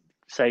 this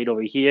side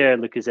over here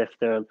look as if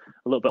they're a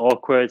little bit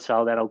awkward,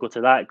 so then I'll go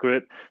to that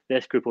group.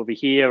 This group over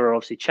here are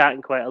obviously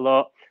chatting quite a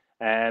lot.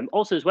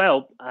 Also as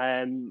well,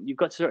 you've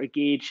got to sort of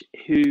gauge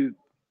who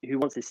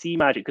wants to see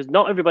magic, because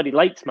not everybody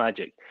likes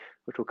magic,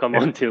 which we'll come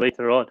on to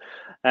later on.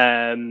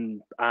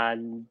 And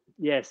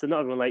so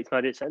not everyone likes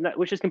magic,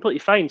 which is completely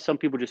fine. Some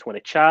people just want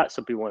to chat,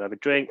 some people want to have a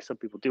drink, some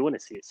people do want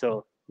to see it.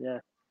 So yeah.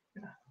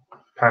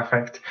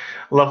 Perfect.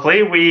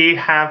 Lovely. We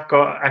have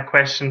got a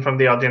question from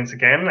the audience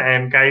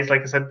again. Guys,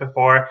 like I said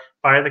before,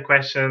 fire the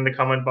question in the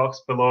comment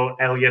box below.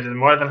 Elliot is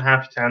more than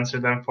happy to answer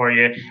them for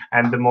you.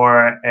 And the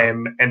more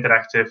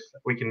interactive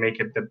we can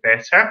make it, the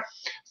better.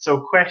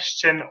 So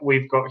question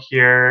we've got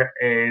here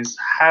is,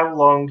 how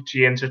long do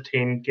you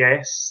entertain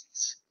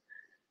guests?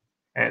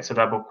 It's a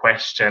double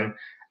question.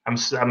 I'm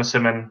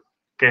assuming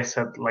guests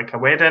at like a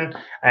wedding.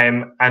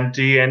 And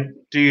do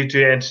you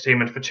do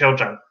entertainment for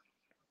children?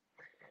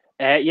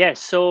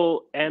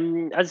 So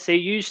as I say,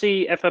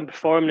 usually if I'm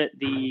performing at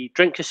the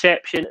drink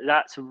reception,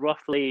 that's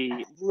roughly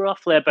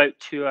about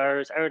 2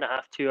 hours, hour and a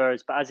half, 2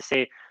 hours. But as I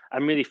say,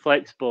 I'm really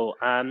flexible.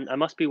 I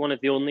must be one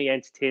of the only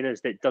entertainers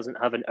that doesn't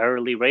have an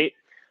hourly rate.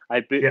 I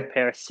book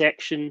per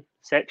section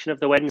of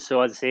the wedding.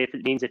 So as I say, if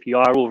it means if you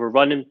are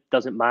overrunning,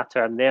 doesn't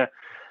matter, I'm there.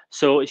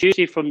 So it's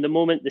usually from the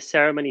moment the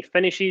ceremony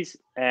finishes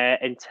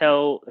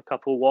until the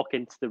couple walk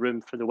into the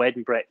room for the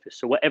wedding breakfast.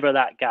 So whatever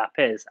that gap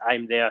is,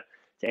 I'm there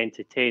to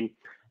entertain.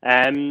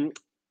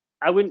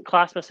 I wouldn't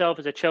class myself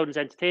as a children's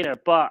entertainer,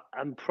 but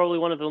I'm probably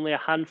one of only a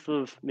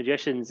handful of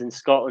magicians in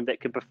Scotland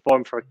that can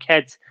perform for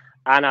kids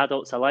and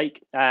adults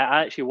alike.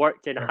 I actually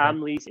worked in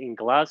Hamleys in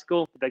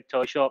Glasgow, the big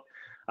toy shop.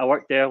 I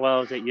worked there while I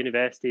was at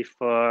university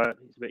for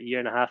about a year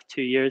and a half,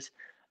 2 years.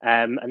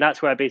 And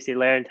that's where I basically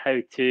learned how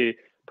to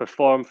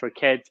perform for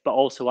kids, but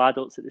also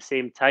adults at the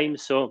same time.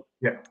 So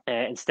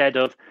instead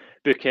of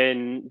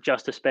booking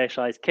just a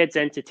specialized kids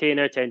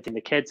entertainer to entertain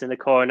the kids in the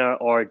corner,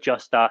 or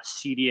just a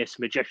serious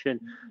magician,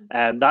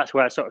 that's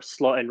where I sort of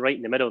slot in right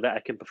in the middle, that I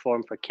can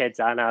perform for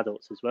kids and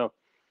adults as well.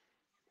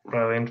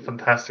 Brilliant,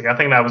 fantastic. I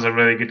think that was a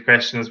really good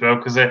question as well,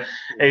 because it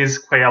is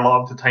quite a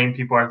lot of the time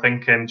people are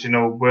thinking,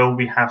 will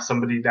we have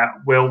somebody that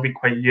will be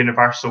quite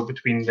universal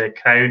between the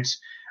crowds?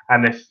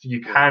 And if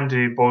you can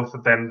do both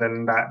of them,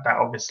 then that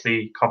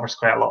obviously covers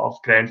quite a lot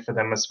of ground for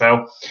them as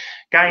well.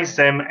 Guys,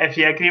 if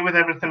you agree with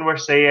everything we're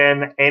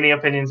saying, any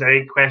opinions or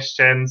any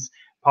questions,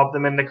 pop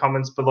them in the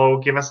comments below.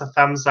 Give us a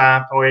thumbs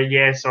up or a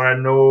yes or a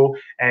no,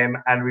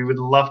 and we would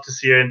love to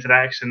see your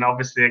interaction.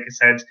 Obviously, like I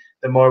said,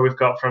 the more we've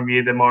got from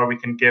you, the more we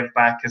can give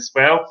back as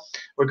well.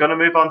 We're going to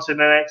move on to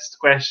the next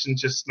question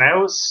just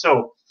now.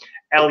 So,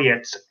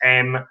 Elliot,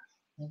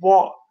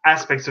 what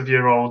aspects of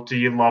your role do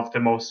you love the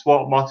most?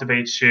 What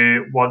motivates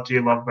you? What do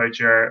you love about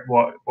your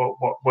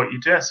what you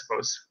do, I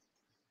suppose?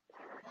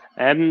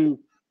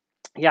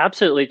 Yeah,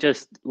 absolutely.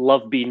 Just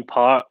love being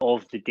part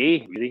of the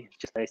day. Really, it's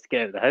just nice to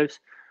get out of the house.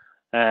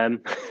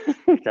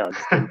 No,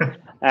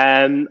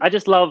 I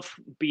just love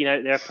being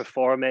out there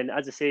performing.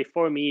 As I say,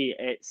 for me,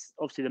 it's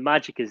obviously the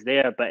magic is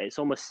there, but it's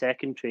almost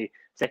secondary.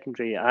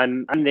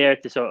 I'm there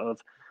to sort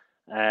of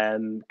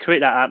create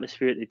that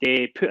atmosphere at the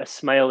day, put a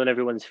smile on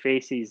everyone's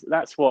faces.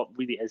 That's what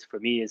really is for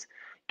me, is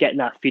getting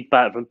that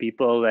feedback from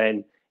people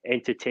and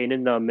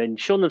entertaining them and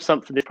showing them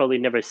something they've probably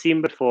never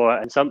seen before,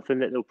 and something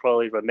that they'll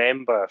probably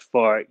remember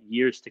for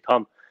years to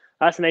come.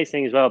 That's a nice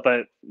thing as well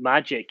about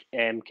magic,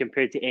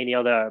 compared to any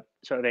other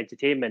sort of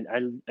entertainment.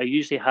 I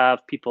usually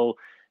have people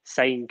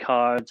sign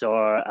cards,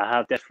 or I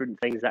have different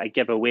things that I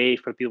give away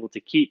for people to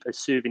keep as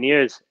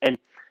souvenirs. And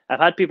I've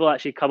had people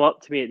actually come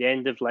up to me at the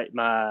end of like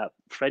my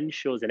Fringe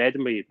shows in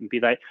Edinburgh and be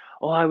like,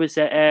 "Oh, I was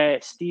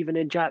at Stephen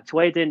and Jack's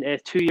wedding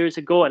 2 years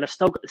ago, and I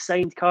still got the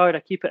signed card.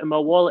 I keep it in my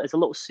wallet as a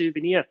little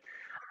souvenir."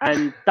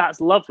 And that's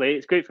lovely.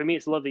 It's great for me.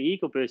 It's a lovely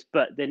ego boost.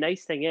 But the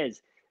nice thing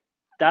is,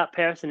 that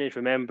person is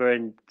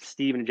remembering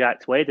Stephen and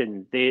Jack's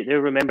wedding.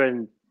 They're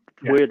remembering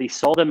where they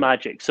saw the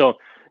magic. So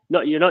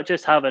you're not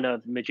just having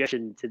a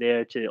magician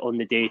on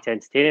the day to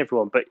entertain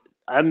everyone, but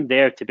I'm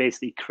there to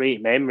basically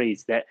create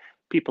memories that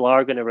people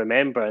are going to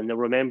remember, and they'll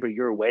remember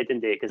your wedding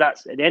day, because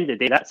that's, at the end of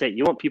the day, that's it.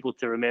 You want people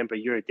to remember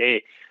your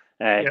day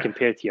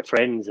compared to your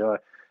friends.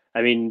 Or,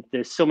 I mean,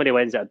 there's so many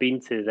weddings that I've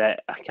been to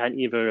that I can't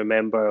even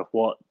remember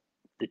what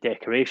the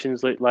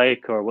decorations looked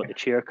like or what the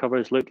chair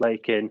covers looked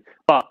like,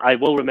 but I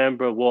will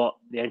remember what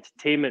the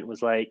entertainment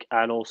was like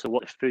and also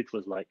what the food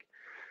was like,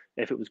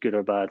 if it was good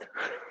or bad.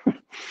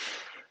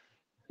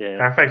 Yeah.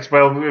 Perfect.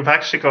 Well, we've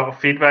actually got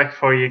feedback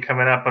for you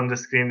coming up on the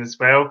screen as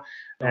well.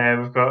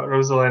 We've got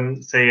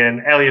Rosalind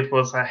saying Elliot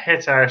was a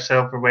hit at our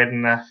silver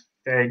wedding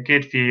a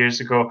good few years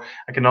ago.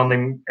 I can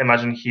only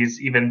imagine he's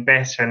even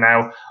better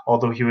now,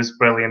 although he was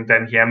brilliant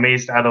then. He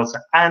amazed adults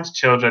and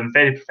children,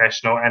 very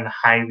professional and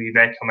highly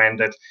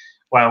recommended.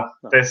 Well,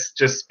 this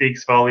just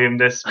speaks volume.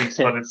 This speaks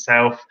for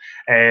itself.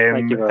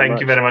 Thank you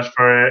very much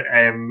for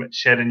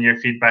sharing your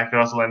feedback,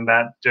 Rosalind.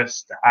 That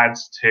just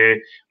adds to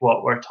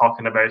what we're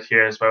talking about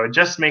here as well. It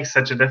just makes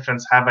such a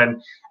difference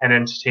having an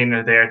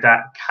entertainer there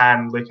that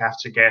can look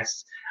after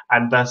guests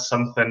and does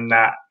something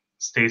that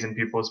stays in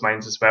people's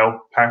minds as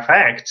well.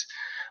 Perfect.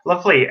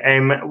 Lovely.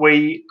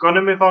 We're going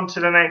to move on to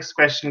the next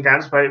question,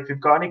 guys. But if you've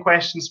got any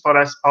questions for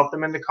us, pop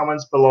them in the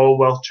comments below.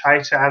 We'll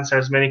try to answer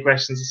as many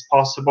questions as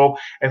possible.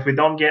 If we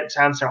don't get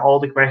to answer all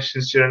the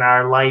questions during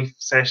our live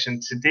session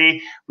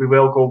today, we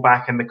will go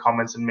back in the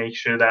comments and make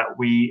sure that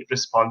we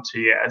respond to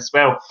you as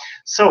well.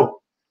 So,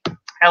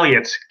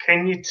 Elliot,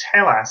 can you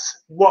tell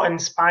us what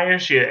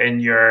inspires you in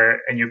your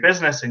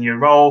business, in your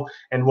role,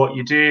 and what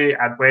you do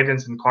at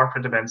weddings and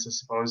corporate events, I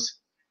suppose?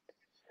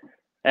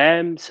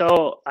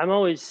 So I'm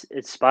always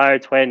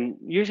inspired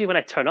usually when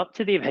I turn up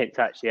to the events,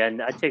 actually,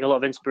 and I take a lot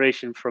of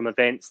inspiration from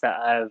events that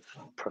I've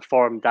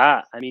performed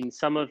at. I mean,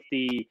 some of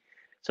the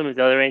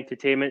other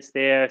entertainments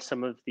there,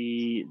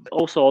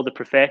 also all the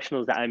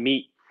professionals that I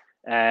meet,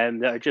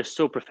 that are just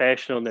so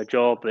professional in their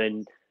job,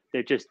 and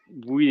they're just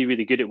really,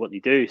 really good at what they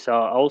do. So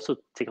I also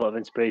take a lot of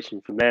inspiration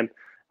from them.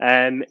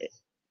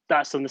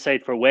 That's on the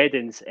side for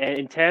weddings.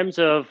 In terms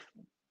of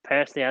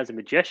personally as a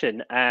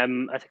magician, I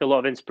take a lot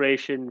of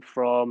inspiration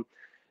from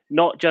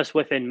not just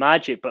within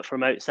magic, but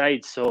from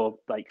outside. So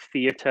like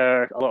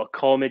theatre, a lot of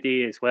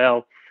comedy as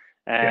well.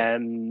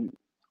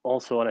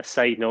 Also on a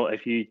side note,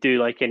 if you do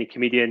like any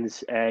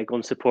comedians, go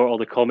and support all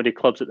the comedy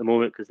clubs at the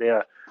moment because they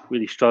are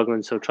really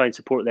struggling. So try and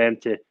support them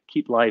to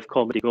keep live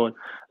comedy going.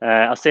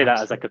 I'll say that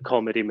as like a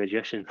comedy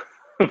magician.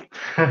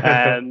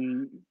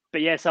 But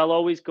yes, I'll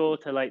always go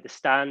to like the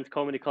Stand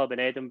Comedy Club in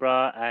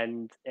Edinburgh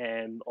and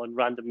on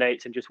random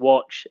nights and just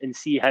watch and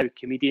see how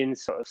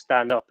comedians sort of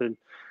stand up and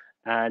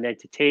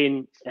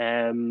entertain.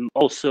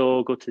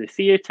 Also go to the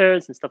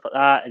theatres and stuff like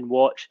that and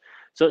watch.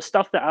 So it's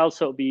stuff that I'll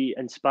sort of be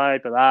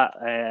inspired by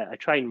that. I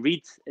try and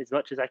read as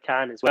much as I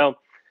can as well,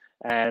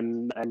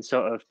 and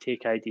sort of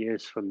take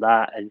ideas from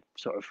that and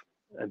sort of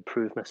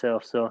improve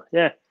myself. So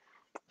yeah,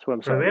 that's what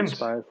I'm sort of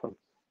inspired from.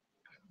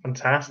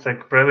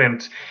 Fantastic,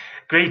 brilliant.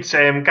 Great.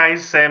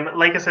 Guys,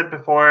 like I said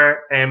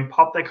before,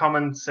 pop the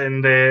comments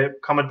in the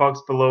comment box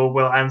below.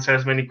 We'll answer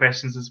as many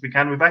questions as we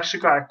can. We've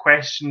actually got a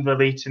question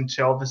relating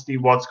to obviously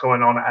what's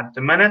going on at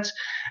the minute.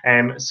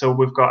 So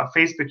we've got a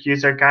Facebook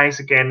user. Guys,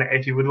 again,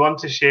 if you would want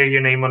to share your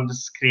name on the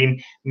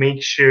screen,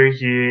 make sure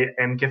you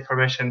give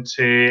permission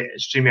to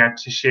StreamYard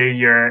to share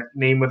your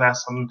name with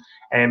us on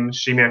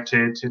StreamYard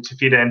to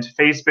feed it into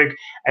Facebook.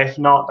 If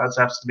not, that's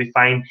absolutely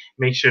fine.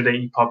 Make sure that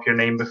you pop your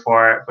name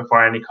before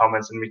any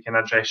comments and we can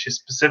address you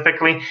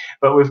specifically.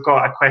 But we've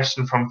got a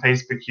question from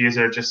Facebook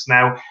user just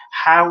now.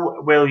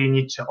 How will you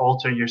need to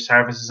alter your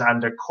services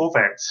under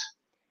COVID?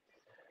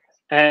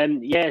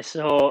 Yeah,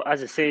 so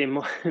as I say,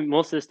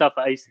 most of the stuff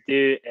that I used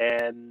to do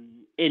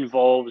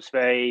involves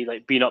very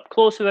like being up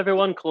close with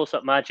everyone, close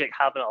up magic,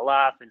 having a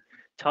laugh and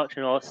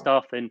touching all that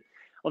stuff. And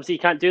obviously you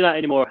can't do that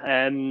anymore.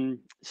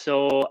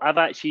 So I've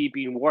actually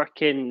been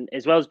working,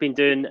 as well as been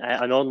doing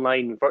an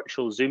online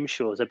virtual Zoom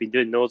shows. I've been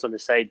doing those on the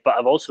side, but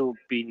I've also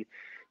been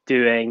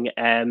doing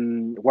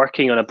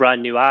working on a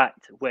brand new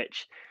act,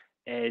 which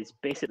is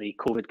basically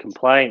COVID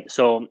compliant.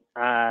 So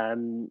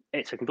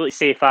it's a completely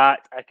safe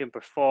act. I can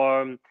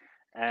perform,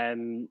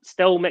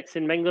 still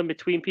mixing mingling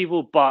between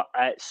people, but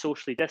it's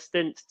socially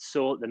distanced.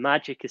 So the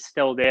magic is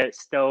still there.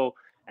 It's still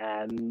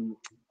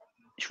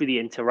it's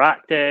really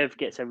interactive,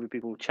 gets every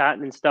people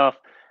chatting and stuff.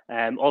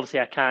 Obviously,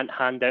 I can't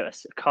hand out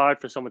a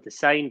card for someone to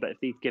sign, but if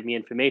they give me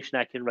information,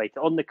 I can write it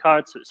on the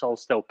card, so it's all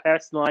still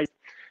personalised.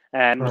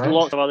 There's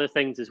lots of other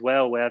things as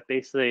well where I've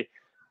basically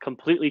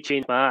completely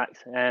changed my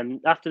act.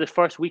 After the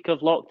first week of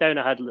lockdown,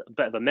 I had a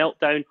bit of a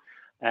meltdown.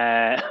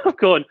 I'm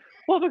going,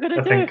 what am I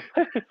going to do?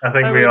 I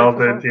think we all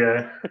did,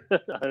 yeah. I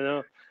don't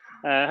know.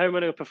 How am I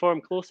going to perform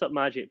close-up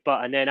magic?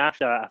 And then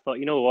after I thought,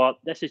 you know what,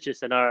 this is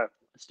just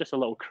it's just a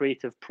little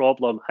creative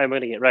problem. How am I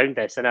going to get around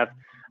this? And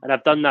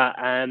I've done that.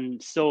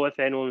 So if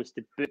anyone wants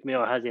to book me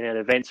or has any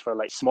events for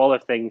like smaller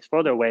things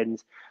for their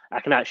weddings, I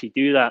can actually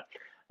do that.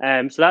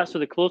 So that's for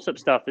the close-up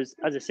stuff. As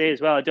I say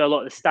as well, I do a lot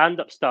of the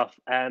stand-up stuff.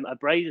 A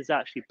bride has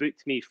actually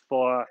booked me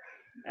for,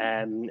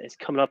 it's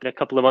coming up in a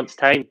couple of months'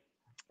 time.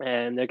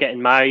 They're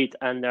getting married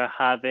and they're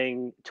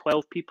having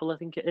 12 people, I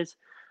think it is,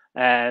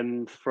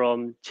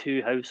 from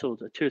 2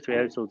 households, or 2 or 3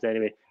 households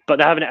anyway. But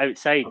they're having it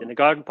outside in a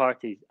garden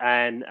party.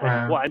 And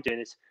what I'm doing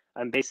is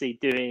I'm basically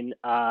doing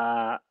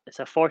it's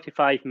a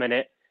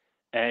 45-minute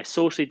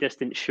socially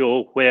distant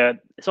show where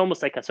it's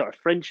almost like a sort of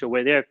fringe show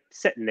where they're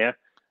sitting there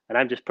and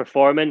I'm just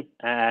performing.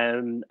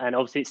 And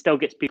obviously, it still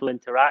gets people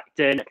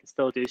interacting. I can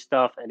still do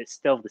stuff, and it's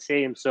still the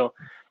same. So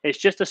it's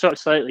just a sort of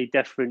slightly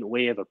different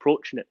way of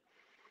approaching it.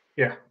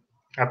 Yeah,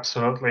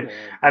 absolutely.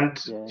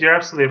 And you're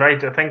absolutely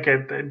right. I think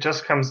it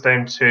just comes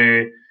down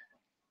to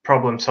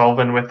problem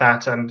solving with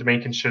that and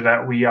making sure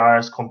that we are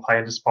as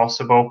compliant as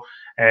possible.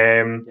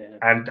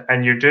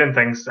 And you're doing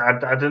things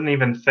I didn't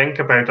even think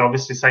about.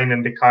 Obviously,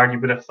 signing the card, you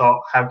would have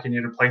thought, how can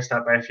you replace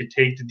that? But if you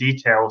take the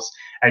details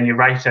and you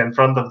write it in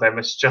front of them,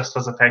 it's just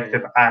as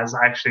effective as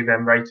actually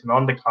them writing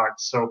on the card.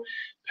 So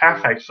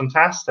perfect,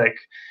 fantastic.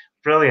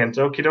 Brilliant.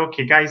 Okie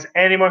dokie. Guys,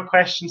 any more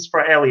questions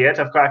for Elliot?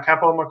 I've got a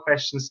couple more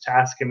questions to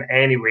ask him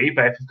anyway,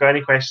 but if you've got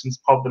any questions,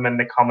 pop them in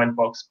the comment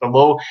box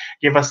below.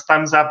 Give us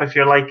thumbs up if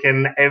you're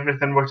liking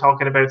everything we're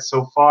talking about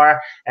so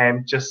far,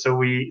 just so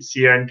we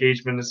see your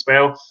engagement as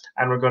well.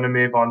 And we're going to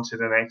move on to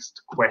the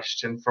next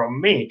question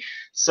from me.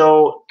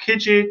 So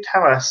could you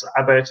tell us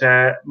about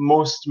a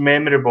most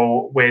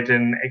memorable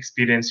wedding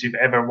experience you've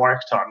ever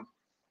worked on?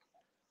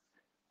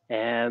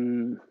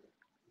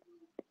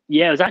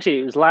 Yeah,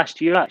 it was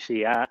last year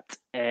actually at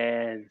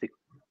the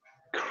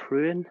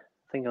Croon.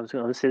 I think I was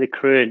going to say the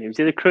Croon. It was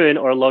either Croon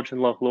or Lodge in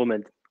Loch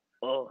Lomond.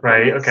 Oh,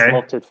 right, okay.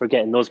 Slaughtered for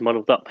getting those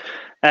muddled up.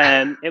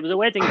 It was a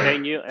wedding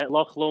venue at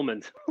Loch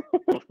Lomond,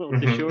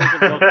 the shores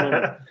of Loch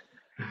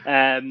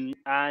Lomond.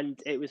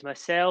 And it was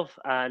myself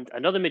and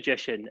another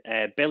magician,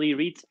 Billy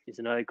Reid is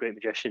another great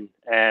magician.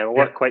 I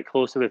work quite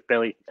closely with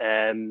Billy.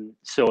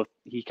 So if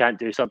he can't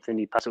do something,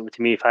 he pass it over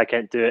to me if I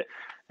can't do it.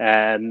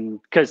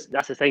 Because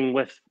that's the thing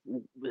with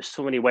there's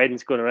so many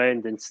weddings going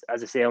around, and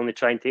as I say, I only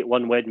try and take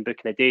one wedding book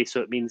in a day,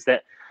 so it means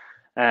that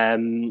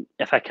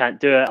if I can't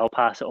do it, I'll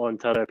pass it on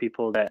to other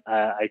people that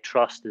I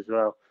trust as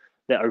well,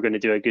 that are going to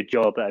do a good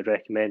job that I'd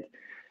recommend.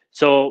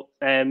 So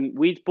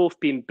we'd both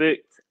been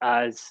booked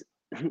as,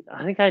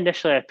 I think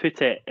initially I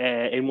put it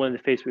in one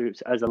of the Facebook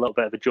groups as a little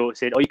bit of a joke,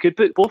 saying, "Oh, you could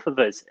book both of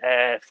us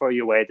for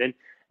your wedding,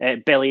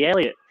 Billy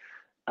Elliot,"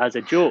 as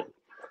a joke.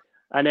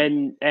 And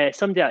then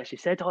somebody actually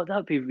said, "Oh, that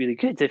would be really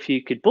good if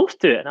you could both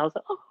do it." And I was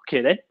like, "Oh,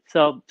 okay then."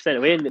 So I sent it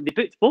away, and they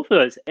booked both of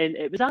us, and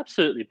it was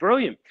absolutely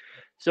brilliant.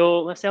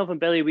 So myself and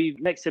Billy, we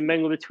mixed and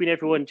mingled between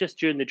everyone just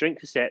during the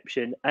drink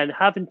reception, and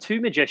having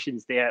two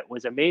magicians there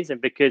was amazing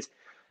because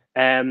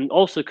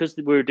also because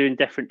we were doing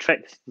different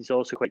tricks. He's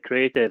also quite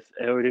creative.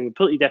 We were doing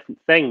completely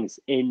different things.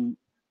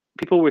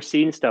 People were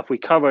seeing stuff. We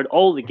covered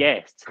all the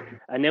guests,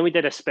 and then we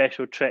did a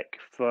special trick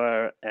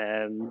for.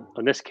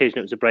 On this occasion,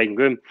 it was a bride and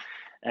groom.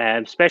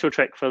 Special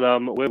trick for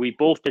them where we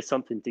both did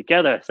something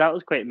together. So that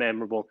was quite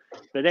memorable.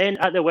 But then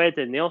at the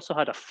wedding, they also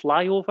had a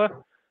flyover.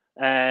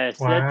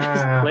 So they had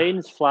these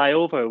planes fly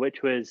over,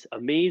 which was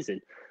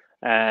amazing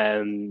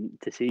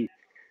to see.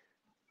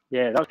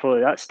 Yeah,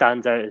 that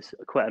stands out as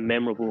quite a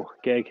memorable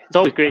gig. It's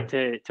always great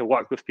to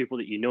work with people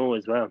that you know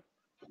as well.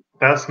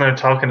 That's now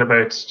talking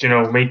about,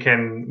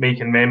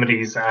 making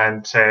memories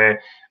and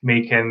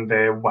making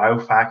the wow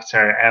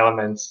factor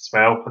elements as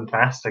well.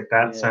 Fantastic.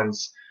 That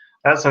sounds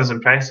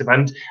impressive.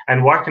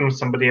 And working with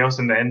somebody else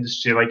in the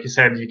industry, like you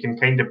said, you can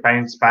kind of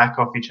bounce back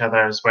off each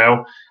other as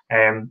well.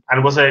 And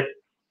was it?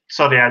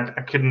 Sorry,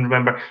 I couldn't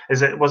remember.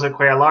 Was it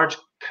quite a large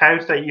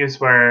crowd that you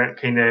were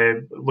kind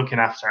of looking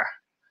after?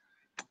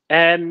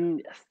 I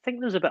think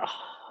there was about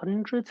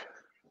 100.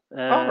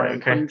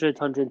 100,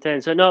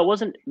 110. So no, it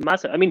wasn't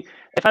massive. I mean,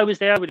 if I was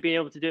there, I would be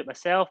able to do it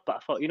myself. But I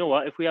thought, you know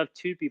what? If we have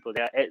two people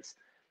there, it's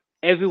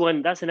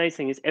everyone. That's the nice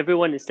thing is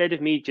everyone. Instead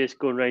of me just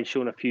going around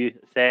showing a few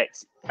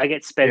effects, I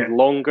get to spend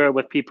longer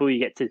with people. You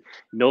get to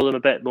know them a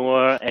bit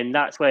more, and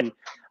that's when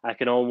I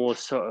can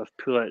almost sort of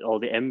pull out all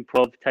the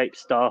improv type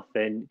stuff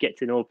and get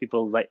to know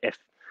people. Like if,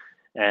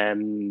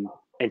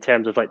 in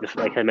terms of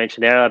like I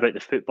mentioned earlier about the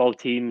football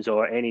teams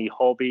or any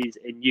hobbies,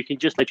 and you can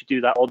just let you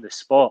do that on the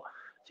spot.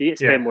 So you get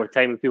to spend more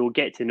time with people,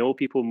 get to know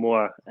people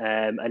more.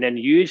 And then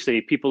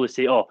usually people will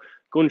say, "Oh,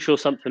 go and show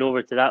something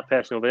over to that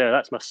person over there.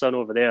 That's my son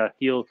over there.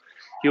 He'll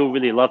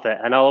really love it."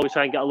 And I'll always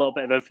try and get a little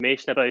bit of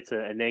information about it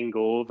and then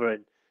go over.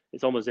 And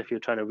it's almost as if you're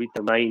trying to read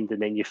their mind,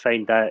 and then you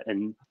find out.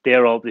 And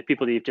they're all the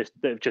people that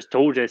have just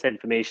told you this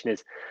information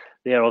is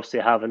they're obviously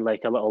having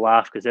like a little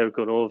laugh because they're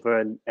going over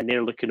and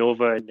they're looking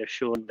over and they're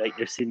showing like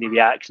they're seeing the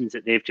reactions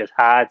that they've just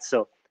had.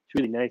 So it's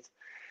really nice.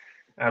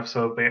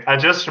 Absolutely. I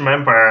just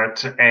remembered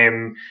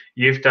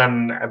you've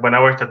done, when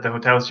I worked at the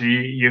hotels,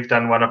 you've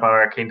done one of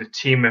our kind of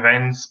team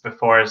events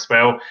before as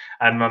well.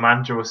 And my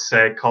manager was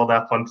called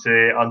up onto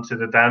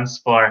the dance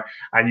floor,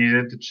 and you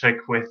did the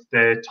trick with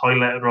the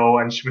toilet roll,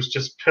 and she was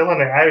just pulling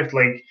it out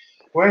like,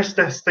 where's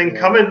this thing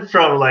coming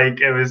from?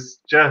 Like, it was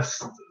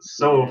just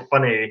so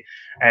funny.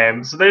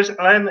 So there's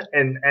an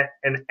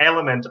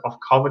element of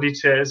comedy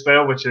to it as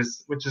well, which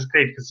is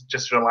great because it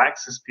just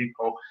relaxes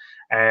people.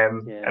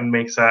 And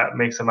makes a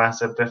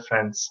massive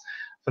difference.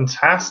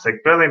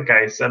 Fantastic, brilliant,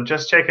 guys. I'm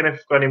just checking if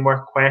you've got any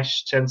more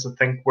questions. I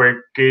think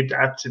we're good,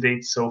 up to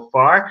date so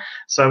far.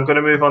 So I'm going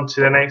to move on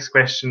to the next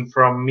question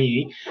from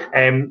me.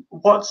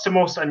 What's the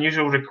most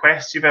unusual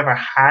request you've ever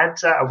had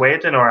at a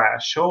wedding or at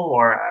a show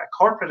or at a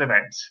corporate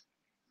event?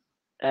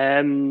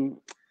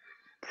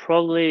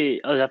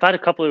 Probably, I've had a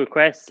couple of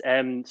requests.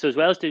 So as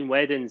well as doing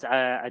weddings,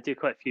 I do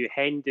quite a few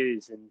hen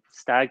do's and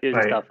stag do's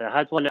and Right. stuff. And I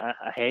had one at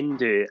a hen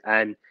do,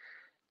 and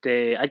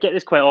I get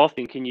this quite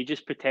often. Can you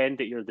just pretend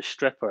that you're the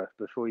stripper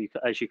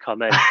as you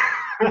come in?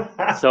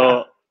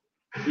 So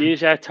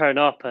usually I turn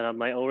up and I'm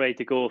like all ready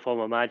to go with all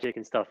my magic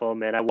and stuff on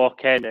me, and I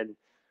walk in and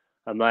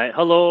I'm like,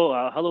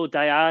 hello,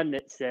 Diane.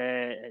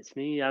 It's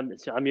me. I'm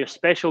your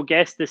special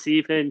guest this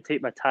evening.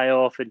 Take my tie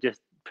off and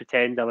just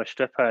pretend I'm a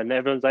stripper, and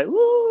everyone's like,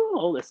 woo,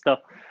 all this stuff.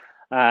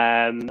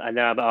 And then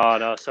I'm like, oh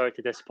no, sorry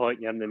to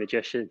disappoint you. I'm the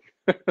magician.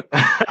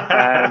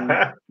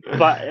 But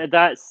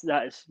that's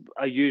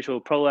a usual.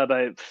 Probably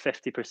about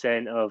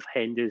 50% of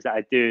hen dos that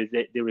I do,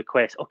 they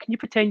request, oh, can you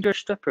pretend you're a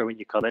stripper when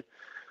you come in?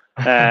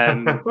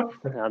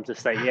 I'm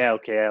just like, yeah,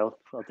 okay, I'll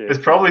do it. It's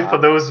probably for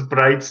those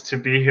brides to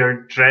be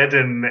here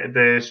dreading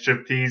the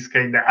striptease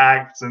kind of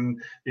acts, and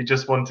you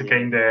just want to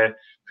kind of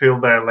pull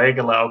their leg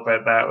a little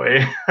bit that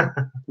way.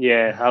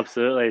 Yeah,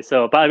 absolutely.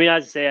 So, but I mean,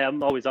 as I say,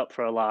 I'm always up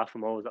for a laugh.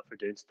 I'm always up for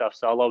doing stuff,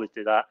 so I'll always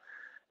do that.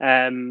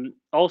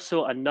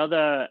 Also,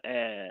 another,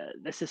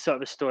 this is sort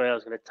of a story I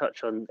was going to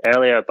touch on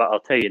earlier, but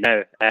I'll tell you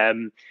now.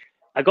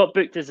 I got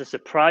booked as a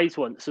surprise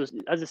once. So,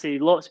 as I say,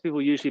 lots of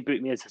people usually book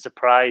me as a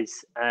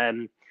surprise.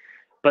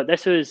 But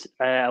this was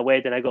a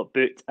wedding I got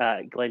booked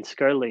at Glen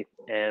Skirley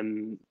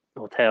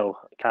Hotel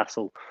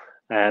Castle.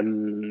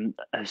 It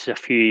was a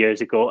few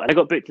years ago, and I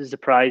got booked as a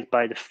surprise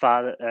by the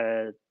father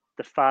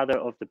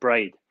of the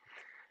bride.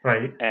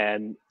 Right.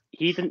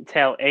 He didn't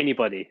tell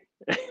anybody.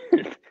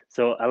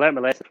 So I learned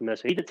my lesson from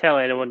this. So he didn't tell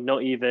anyone,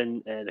 not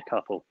even the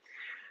couple.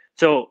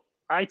 So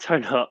I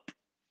turn up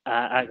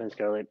at Glen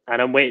Skirley,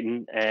 and I'm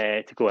waiting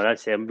to go. And I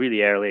say I'm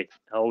really early.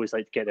 I always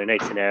like to get there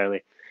nice and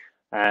early.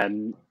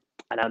 And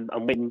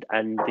I'm waiting,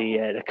 and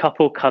the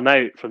couple come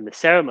out from the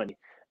ceremony,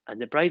 and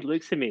the bride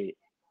looks at me,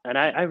 and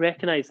I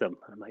recognize them.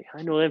 I'm like,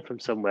 I know them from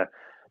somewhere.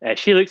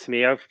 She looks at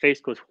me, her face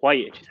goes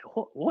white, and she's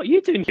like, what are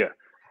you doing here?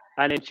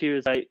 And then she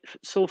was like,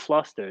 so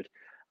flustered.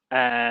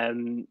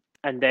 And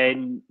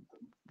then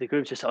the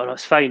groom's just, oh,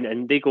 that's fine.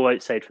 And they go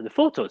outside for the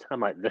photos.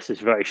 I'm like, this is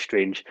very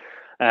strange.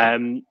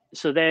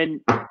 So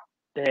then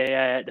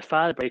the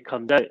father bride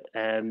comes out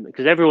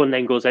because everyone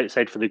then goes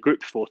outside for the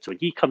group photo. And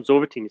he comes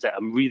over to me and he's like,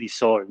 I'm really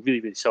sorry,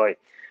 really, really sorry.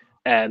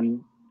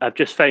 I've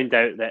just found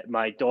out that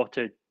my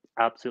daughter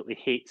absolutely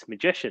hates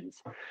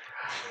magicians.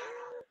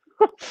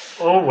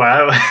 Oh,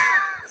 wow.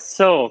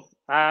 So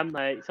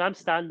I'm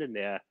standing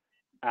there.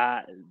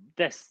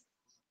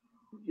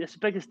 This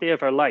biggest day of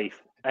her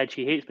life, and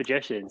she hates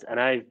magicians, and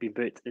I've been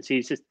booked. And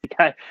she's just the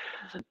guy.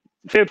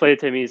 Fair play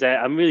to him. He's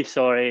I'm really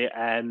sorry.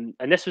 And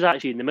this was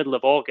actually in the middle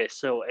of August,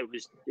 so it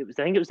was.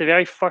 I think it was the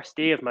very first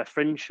day of my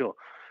Fringe show.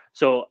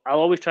 So I'll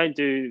always try and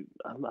do.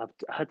 I've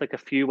had like a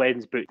few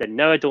weddings booked, and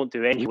now I don't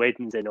do any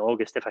weddings in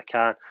August if I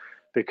can,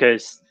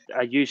 because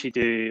I usually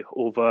do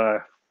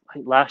over. I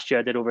think last year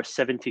I did over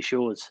 70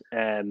 shows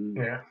at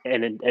the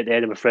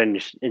Edinburgh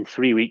Fringe in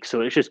 3 weeks.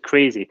 So it's just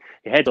crazy.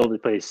 You head all over the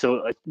place.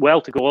 So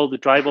to go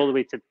drive all the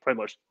way to pretty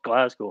much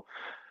Glasgow,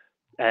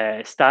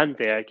 stand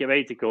there, get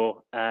ready to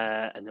go,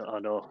 and oh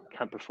no,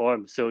 can't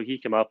perform. So he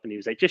came up and he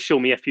was like, just show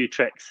me a few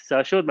tricks. So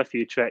I showed him a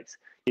few tricks.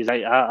 He's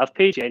like, I've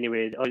paid you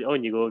anyway.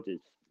 On you go.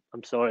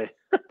 I'm sorry.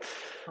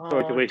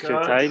 Sorry to waste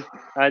your time.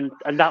 And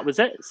that was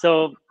it.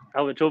 So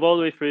I drove all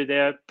the way through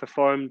there,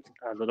 performed,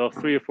 I don't know,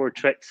 3 or 4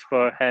 tricks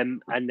for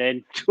him, and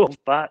then drove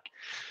back.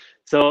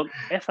 So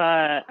if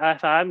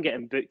I'm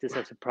getting booked as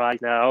a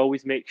surprise now, I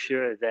always make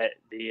sure that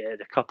the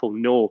couple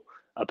know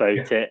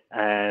about it.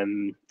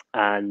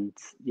 And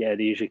yeah,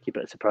 they usually keep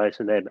it a surprise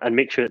from them and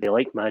make sure that they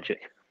like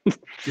magic.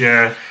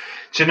 Yeah.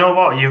 Do you know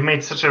what? You've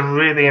made such a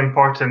really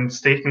important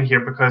statement here,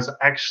 because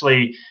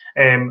actually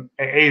it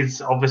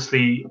is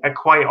obviously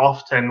quite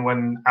often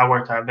when I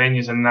work at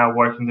venues and now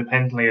work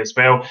independently as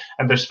well,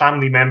 and there's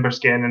family members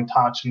getting in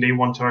touch and they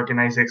want to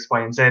organise X,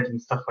 Y, and Z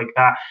and stuff like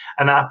that.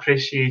 And I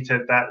appreciate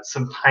it that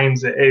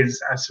sometimes it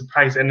is a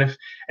surprise. And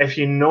if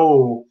you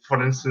know,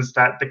 for instance,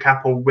 that the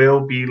couple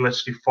will be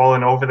literally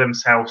falling over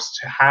themselves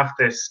to have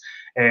this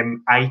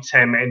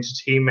item,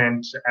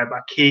 entertainment, a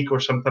cake or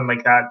something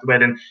like that at the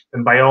wedding,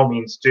 then by all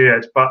means do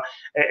it. But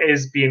it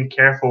is being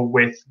careful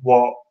with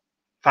what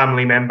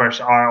family members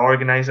are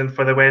organising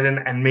for the wedding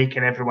and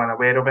making everyone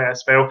aware of it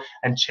as well,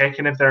 and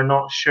checking if they're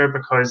not sure,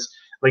 because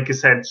like I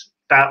said,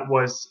 that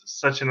was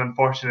such an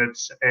unfortunate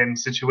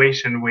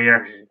situation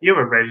where you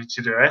were ready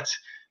to do it.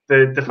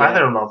 The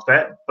father loved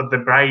it, but the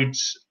bride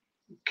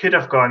could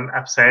have gone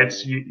upset.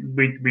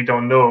 We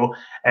don't know.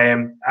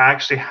 I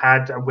actually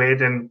had a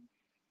wedding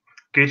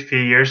good few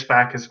years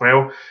back as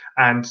well,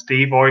 and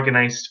they've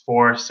organised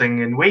for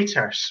singing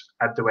waiters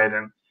at the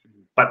wedding,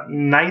 but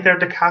neither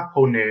the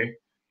couple knew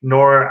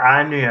nor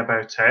I knew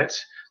about it.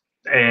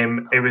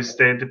 It was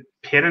the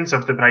parents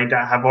of the bride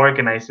that have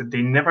organised it.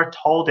 They never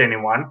told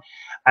anyone,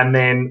 and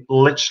then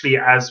literally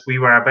as we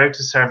were about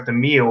to serve the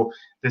meal,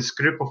 this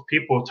group of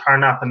people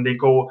turn up and they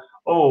go,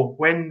 oh,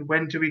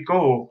 when do we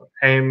go?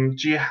 Do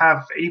you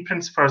have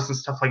aprons for us and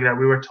stuff like that?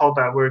 We were told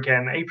that we were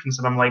getting aprons,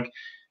 and I'm like,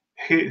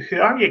 who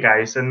are you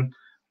guys? And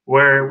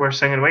we're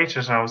singing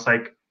waiters. And I was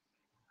like,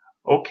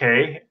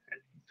 okay.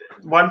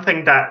 One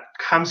thing that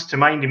comes to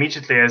mind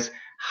immediately is,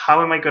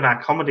 how am I going to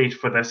accommodate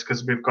for this?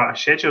 Because we've got a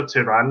schedule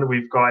to run,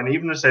 we've got an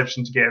evening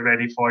reception to get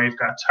ready for, you've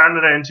got a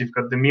turnaround, you've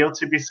got the meal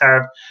to be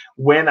served.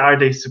 When are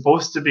they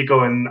supposed to be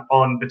going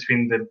on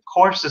between the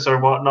courses or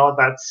whatnot?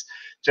 That's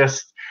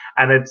just,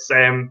 and it's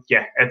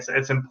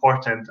it's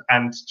important.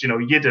 And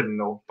you didn't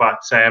know, but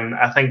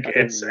I think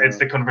it's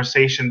the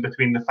conversation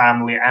between the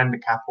family and the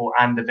couple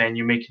and the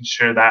venue, making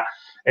sure that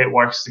it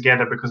works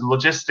together, because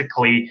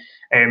logistically,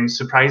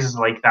 surprises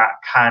like that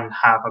can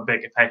have a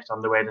big effect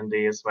on the wedding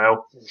day as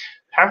well.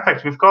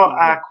 Perfect. We've got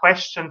a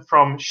question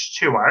from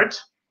Stuart.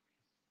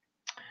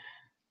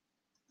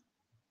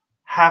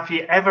 Have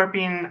you ever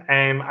been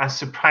a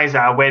surprise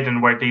at a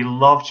wedding where they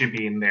loved you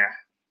being there?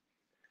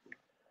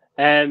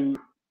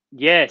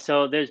 Yeah,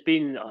 so there's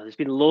been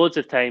loads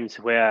of times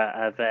where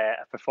I've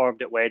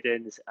performed at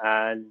weddings,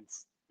 and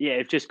yeah,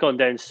 it's just gone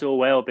down so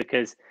well,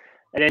 because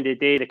at the end of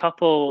the day, the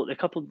couple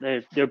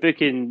they're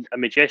booking a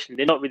magician.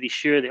 They're not really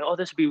sure.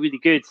 This would be really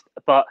good,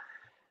 but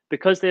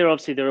because they're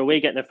away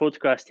getting their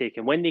photographs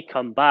taken, when they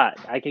come back,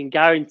 I can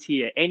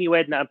guarantee at any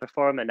wedding that I'm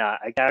performing at,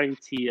 I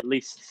guarantee at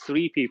least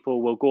 3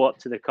 people will go up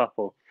to the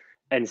couple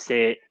and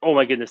say, "Oh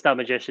my goodness, that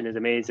magician is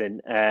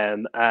amazing,"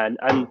 and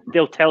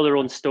they'll tell their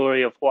own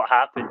story of what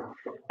happened,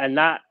 and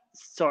that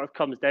sort of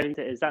comes down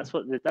to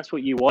that's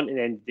what you want. In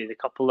the end of the day, the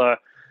couple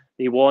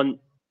they want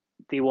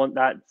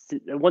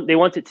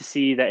it to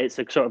see that it's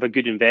a sort of a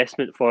good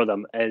investment for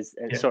them, as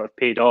it's sort of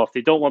paid off.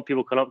 They don't want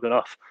people coming up going,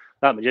 "Oh,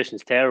 that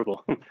magician's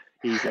terrible."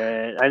 He's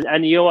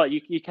and you know what,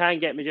 you can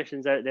get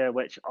magicians out there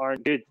which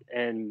aren't good,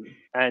 and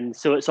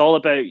so it's all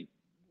about,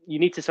 you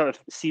need to sort of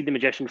see the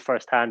magician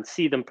firsthand,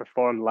 see them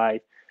perform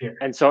live,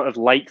 and sort of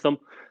like them.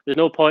 There's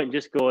no point in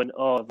just going,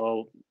 "Oh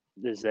well,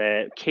 there's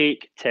a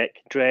cake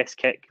tick, dress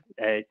tick,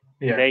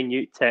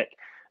 venue tick,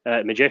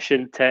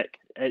 magician tick."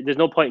 There's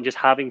no point in just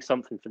having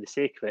something for the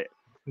sake of it.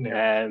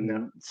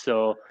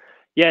 So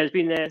yeah, it's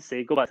been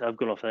say, go back to, I've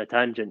gone off on a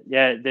tangent.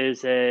 Yeah,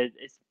 there's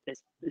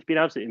it's been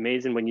absolutely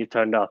amazing when you've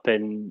turned up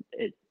and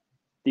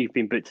you've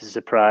been booked as a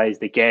surprise.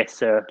 The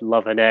guests are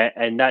loving it,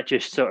 and that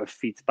just sort of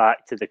feeds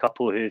back to the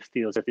couple who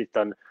feels that they've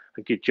done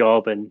a good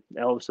job, and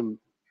it also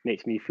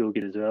makes me feel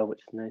good as well, which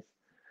is nice.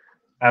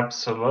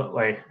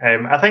 Absolutely.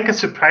 I think a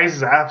surprise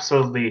is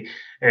absolutely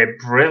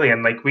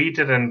brilliant. Like, we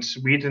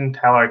didn't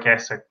tell our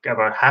guests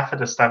about half of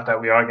the stuff that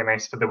we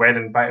organized for the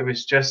wedding, but it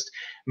was just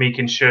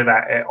making sure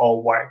that it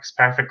all works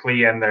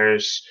perfectly, and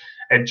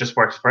it just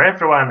works for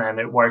everyone, and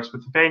it works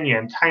with the venue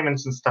and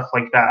timings and stuff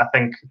like that. I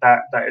think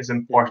that is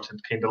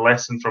important kind of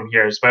lesson from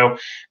here as well.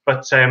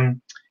 But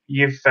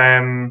you've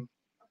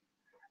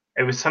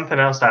it was something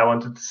else that I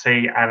wanted to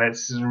say, and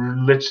it's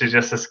literally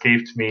just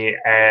escaped me.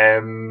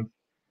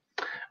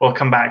 We'll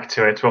come back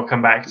to it.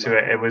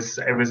 It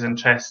was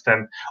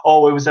interesting.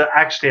 Oh, it was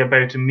actually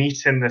about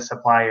meeting the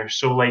supplier.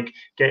 So, like,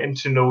 getting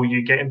to know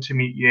you, getting to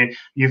meet you.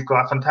 You've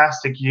got a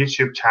fantastic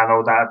YouTube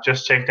channel that I've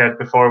just checked out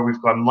before we've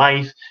gone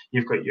live.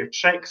 You've got your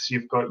tricks.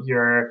 You've got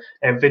your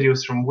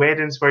videos from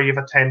weddings where you've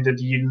attended.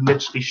 You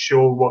literally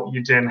show what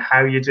you do and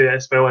how you do it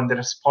as well, and the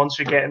response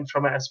you're getting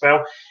from it as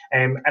well.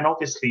 And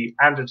obviously,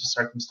 under the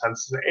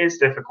circumstances, it is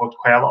difficult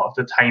quite a lot of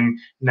the time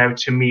now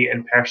to meet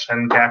in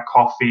person, get a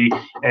coffee.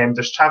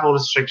 There's travel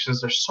restrictions.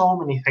 There's so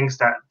many things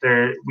that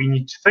we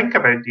need to think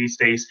about these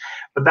days.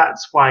 But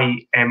that's why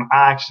I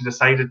actually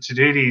decided to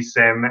do these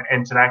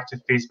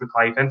interactive Facebook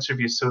Live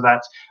interviews, so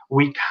that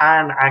we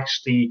can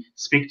actually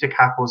speak to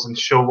couples and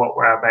show what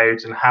we're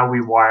about and how we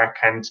work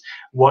and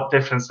what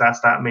difference does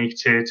that make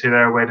to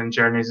their wedding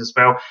journeys as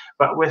well.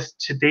 But with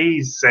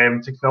today's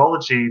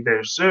technology,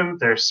 there's Zoom,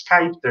 there's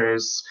Skype,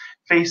 there's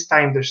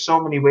FaceTime, there's so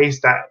many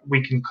ways that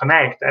we can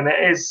connect. And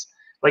it is,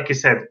 like you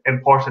said,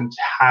 important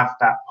to have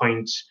that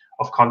point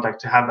of contact,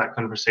 to have that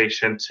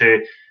conversation,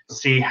 to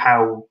see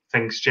how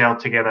things gel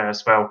together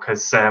as well.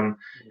 Because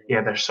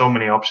there's so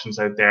many options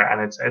out there,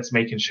 and it's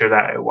making sure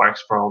that it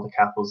works for all the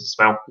couples as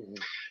well.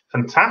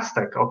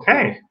 Fantastic.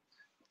 Okay.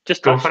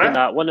 Just touching on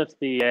that, one of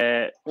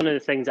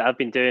the things that I've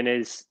been doing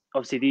is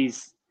obviously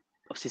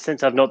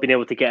since I've not been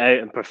able to get out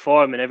and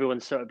perform, and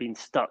everyone's sort of been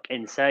stuck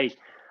inside,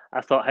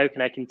 I thought, how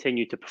can I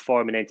continue to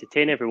perform and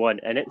entertain everyone?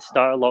 And at the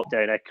start of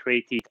lockdown, I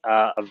created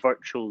a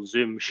virtual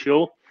Zoom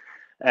show,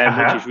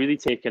 which is really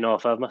taken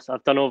off.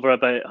 I've done over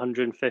about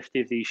 150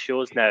 of these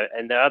shows now,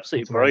 and they're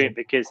absolutely brilliant,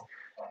 because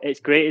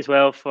it's great as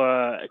well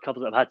for a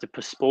couple that have had to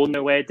postpone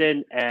their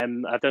wedding.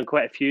 I've done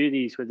quite a few of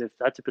these where they've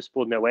had to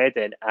postpone their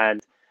wedding,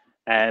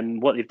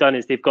 and what they've done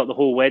is they've got the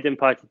whole wedding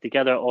party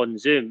together on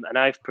Zoom, and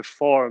I've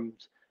performed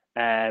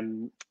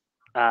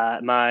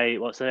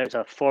it's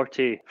a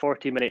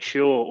 40-minute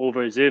show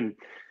over Zoom,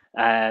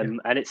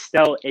 and it's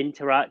still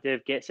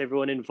interactive, gets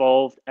everyone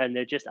involved, and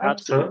they're just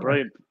absolutely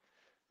brilliant.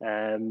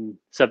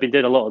 So I've been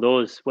doing a lot of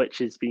those, which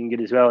has been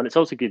good as well. And it's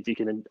also good, you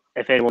can,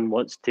 if anyone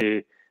wants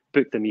to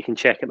book them, you can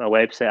check out my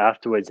website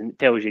afterwards, and it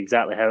tells you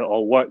exactly how it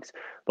all works.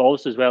 But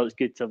also as well, it's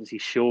good to obviously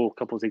show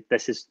couples, like,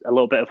 this is a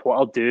little bit of what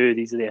I'll do,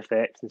 these are the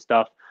effects and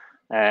stuff.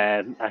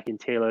 I can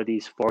tailor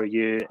these for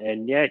you,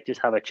 and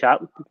just have a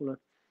chat with people.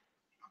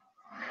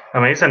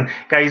 Amazing.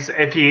 Guys,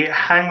 if you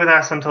hang with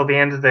us until the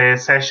end of the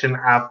session,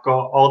 I've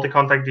got all the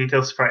contact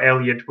details for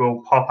Elliot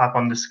will pop up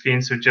on the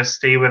screen. So just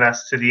stay with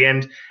us to the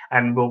end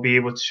and we'll be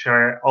able to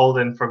share all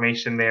the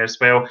information there as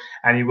well.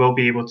 And you will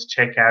be able to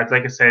check out,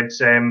 like I said,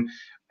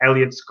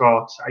 Elliot's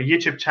got a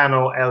YouTube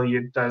channel.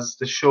 Elliot does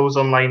the shows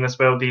online as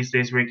well these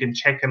days where you can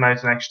check him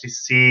out and actually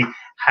see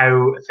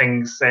how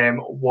things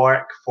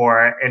work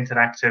for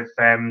interactive,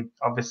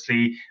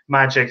 obviously,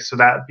 magic. So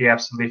that would be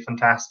absolutely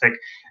fantastic.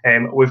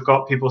 We've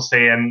got people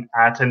saying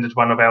I attended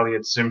one of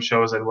Elliot's Zoom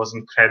shows and it was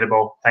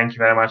incredible. Thank you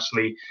very much,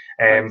 Lee.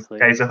 Thanks, Lee.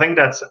 Guys, I think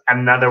that's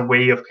another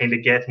way of kind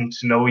of getting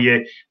to know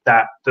you.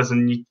 That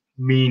doesn't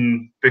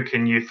mean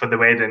booking you for the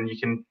wedding. You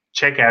can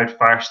check out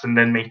first and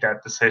then make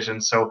that decision.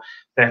 So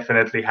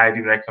definitely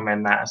highly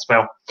recommend that as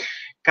well.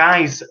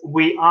 Guys,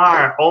 we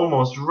are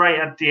almost right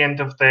at the end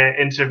of the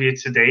interview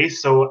today.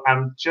 So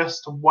I'm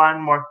just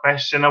one more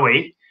question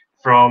away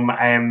from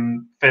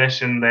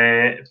finishing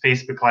the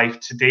Facebook Live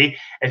today.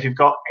 If you've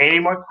got any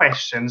more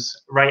questions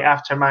right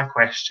after my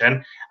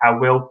question, I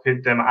will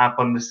put them up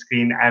on the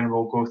screen and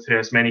we'll go through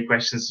as many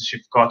questions as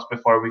you've got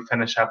before we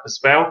finish up as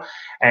well.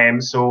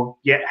 So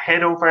yeah,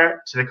 head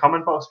over to the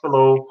comment box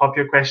below, pop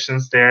your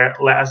questions there,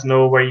 let us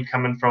know where you're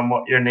coming from,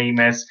 what your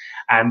name is,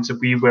 and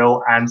we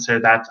will answer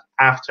that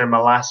after my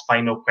last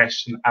final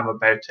question I'm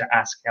about to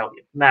ask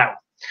Elliot now.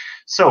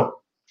 So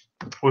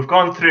we've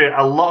gone through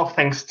a lot of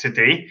things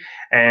today,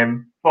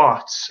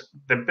 but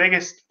the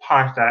biggest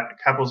part that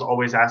couples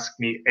always ask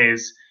me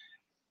is,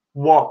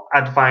 what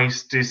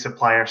advice do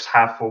suppliers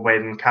have for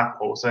wedding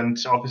couples? And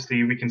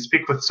obviously we can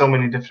speak with so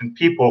many different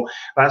people,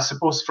 but I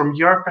suppose from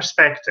your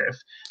perspective,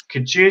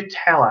 could you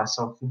tell us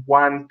of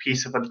one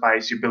piece of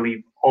advice you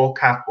believe all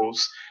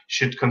couples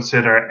should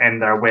consider in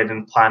their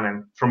wedding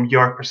planning from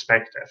your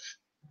perspective?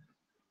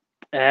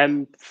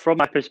 From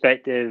my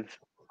perspective,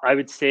 I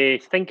would say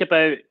think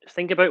about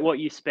what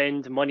you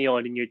spend money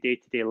on in your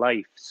day-to-day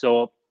life.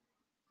 So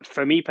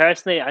for me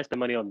personally, I spend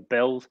money on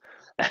bills,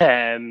 but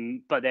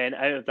then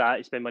out of that,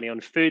 I spend money on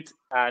food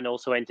and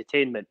also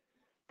entertainment.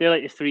 They're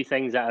like the three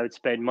things that I would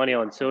spend money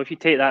on. So if you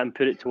take that and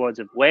put it towards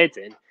a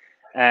wedding,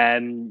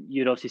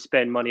 you'd obviously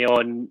spend money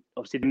on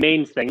obviously the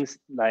main things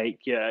like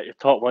your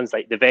top ones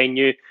like the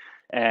venue,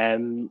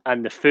 and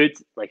the food,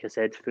 like I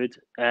said, food,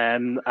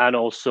 and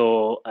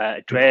also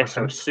dress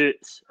or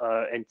suits,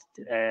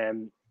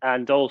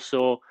 and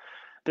also,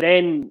 but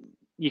then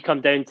you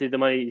come down to the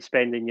money you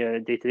spend in your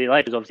day-to-day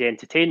life is obviously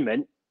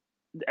entertainment.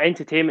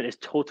 Entertainment is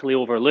totally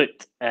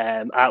overlooked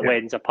at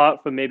weddings,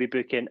 apart from maybe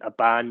booking a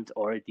band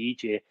or a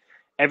DJ.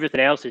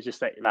 Everything else is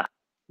just like, nah,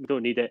 we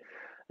don't need it.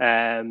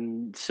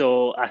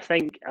 So I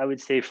think I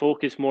would say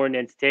focus more on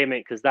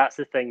entertainment because that's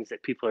the things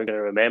that people are going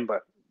to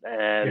remember.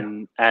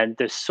 And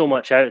there's so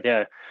much out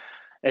there,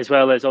 as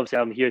well as obviously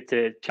I'm here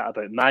to chat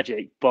about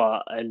magic,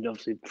 and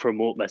obviously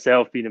promote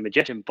myself being a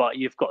magician. But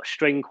you've got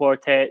string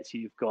quartets,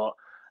 you've got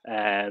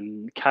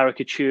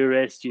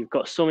caricaturists, you've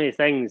got so many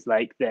things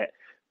like that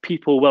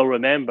people will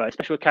remember,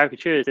 especially with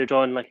caricatures. They're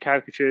drawing like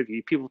caricature of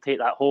you. People take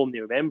that home, they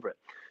remember it.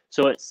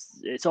 So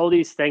it's all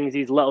these things,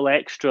 these little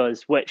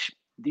extras, which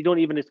they don't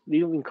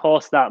even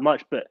cost that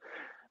much. But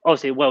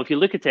obviously, well, if you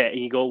look at it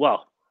and you go,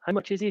 well, how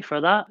much is he for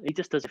that? He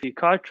just does a few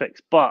card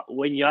tricks. But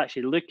when you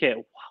actually look at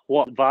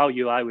what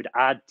value I would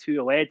add to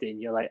a wedding,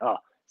 you're like, oh,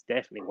 it's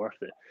definitely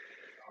worth it.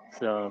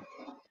 So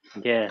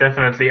yeah,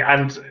 definitely.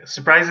 And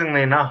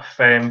surprisingly enough,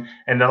 in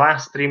the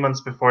last 3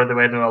 months before the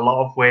wedding, a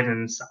lot of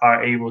weddings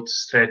are able to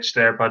stretch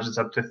their budgets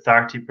up to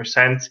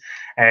 30%.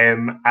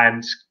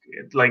 And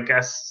like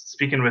us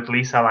speaking with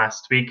Lisa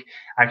last week,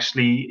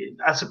 actually,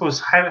 I suppose,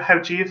 how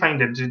do you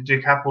find it?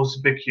 Do couples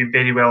book you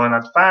very well in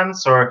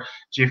advance, or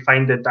do you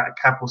find that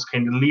couples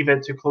kind of leave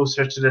it to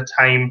closer to the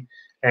time?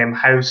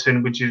 How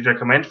soon would you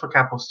recommend for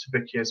couples to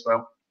book you as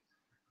well?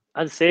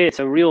 I'd say it's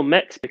a real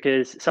mix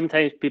because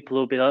sometimes people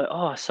will be like,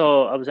 oh,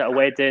 I was at a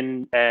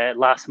wedding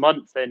last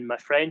month and my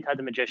friend had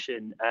a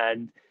magician,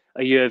 and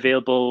are you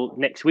available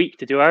next week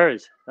to do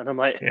ours? And I'm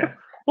like,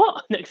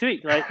 what, next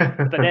week? Like,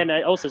 but then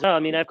I also, I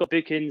mean, I've got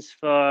bookings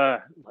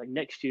for like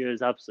next year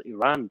is absolutely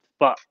rammed.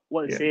 But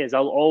what I say is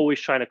I'll always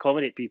try and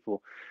accommodate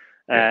people.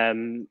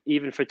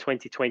 Even for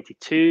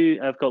 2022,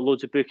 I've got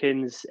loads of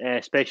bookings,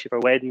 especially for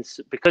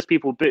weddings, because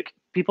people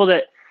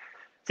that,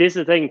 here's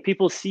the thing,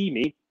 people see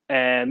me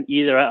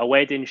either at a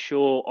wedding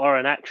show or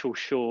an actual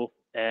show,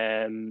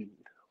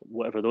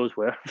 whatever those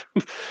were.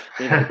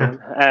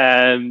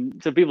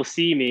 So people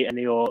see me and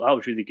they go, that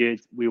was really good,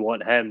 we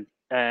want him.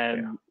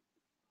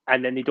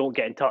 And then they don't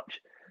get in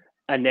touch.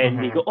 And then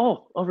they go,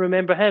 oh, I'll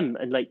remember him.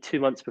 And like 2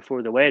 months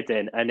before the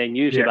wedding. And then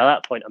usually by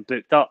that point, I'm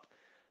booked up.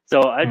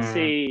 So I'd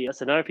say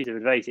that's another piece of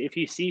advice. If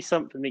you see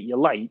something that you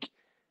like,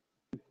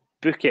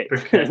 book it.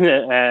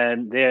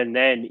 There and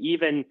then.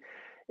 Even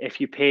if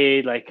you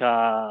pay like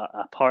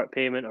a part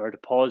payment or a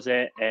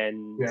deposit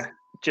and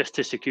just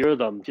to secure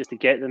them, just to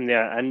get them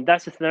there. And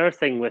that's another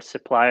thing with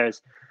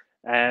suppliers.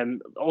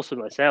 Also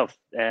myself,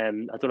 I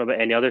don't know about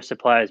any other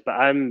suppliers, but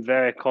I'm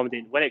very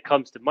accommodating when it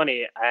comes to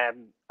money.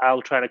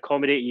 I'll try and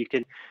accommodate. You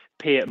can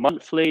pay it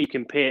monthly, you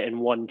can pay it in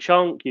one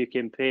chunk, you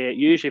can pay it,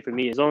 usually for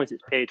me, as long as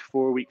it's paid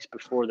 4 weeks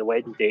before the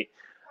wedding date,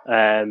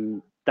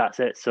 that's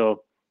it.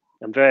 So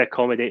I'm very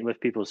accommodating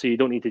with people, so you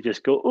don't need to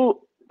just go,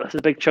 oh, that's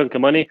a big chunk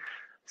of money.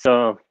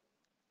 So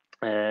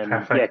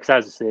yeah, because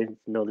as I say, you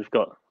know, they've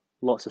got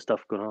lots of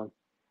stuff going on.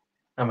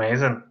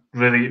 Amazing.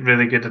 Really,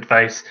 really good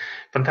advice.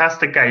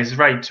 Fantastic, guys.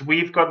 Right,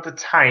 we've got the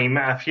time,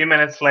 a few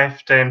minutes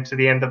left to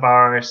the end of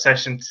our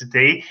session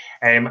today.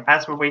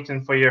 As we're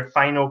waiting for your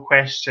final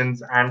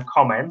questions and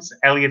comments,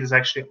 Elliot is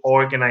actually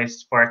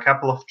organised for a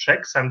couple of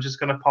tricks. I'm just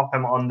going to pop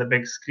him on the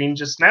big screen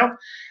just now.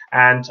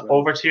 And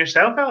over to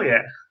yourself,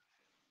 Elliot.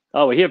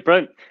 Oh, we're here,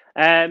 brilliant.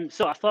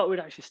 So I thought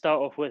we'd actually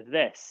start off with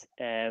this,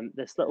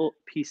 this little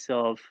piece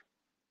of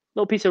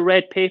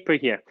red paper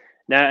here.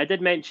 Now, I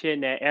did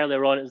mention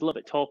earlier on, it was a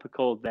little bit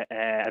topical that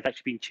I've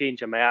actually been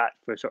changing my act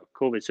for sort of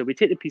COVID. So we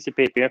take the piece of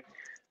paper,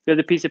 we have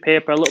the piece of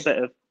paper, a little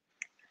bit of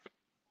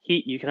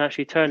heat, you can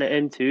actually turn it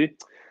into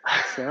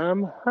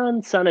some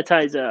hand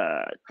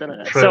sanitizer.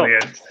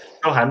 Brilliant.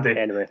 So handy.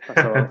 Anyway,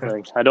 that's a lot of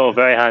things. I know,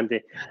 very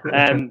handy.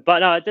 But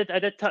no, I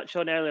did touch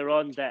on earlier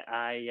on that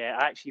I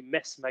actually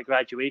missed my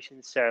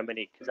graduation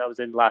ceremony because I was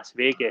in Las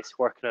Vegas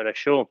working on a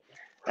show,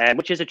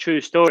 which is a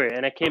true story.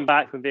 And I came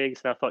back from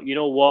Vegas and I thought, you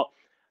know what?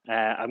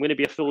 I'm going to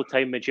be a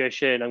full-time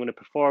magician. I'm going to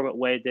perform at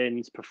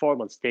weddings, perform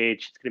on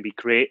stage. It's going to be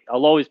great.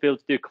 I'll always be able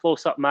to do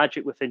close-up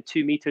magic within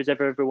 2 meters of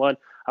everyone.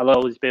 I'll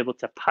always be able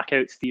to pack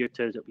out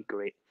theatres. It'll be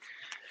great.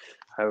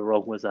 How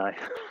wrong was I?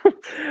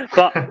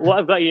 But what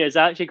I've got here is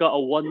I actually got a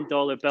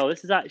 $1 bill.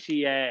 This is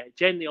actually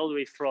generally all the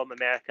way from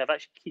America. I've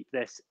actually keep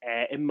this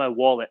in my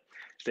wallet,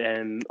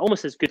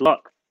 almost as good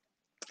luck.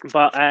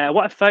 But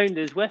what I found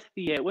is with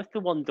the $1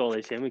 here,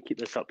 I'm going to keep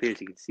this up here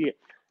so you can see it.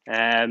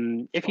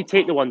 If you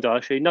take the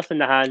 $1, show you nothing in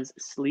the hands,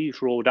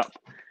 sleeves rolled up.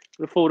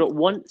 We fold it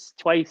once,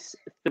 twice,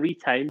 3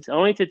 times.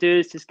 All you need to do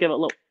is just give it a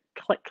little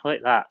click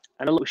like that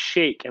and a little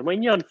shake. And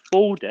when you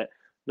unfold it,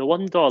 the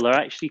 $1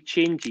 actually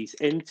changes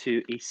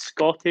into a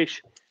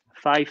Scottish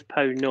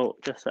 £5 note,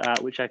 just like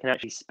that, which I can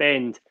actually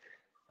spend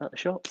at the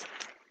shop.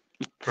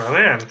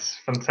 Brilliant.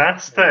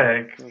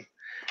 Fantastic.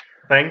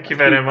 Thank you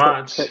very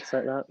much. Tricks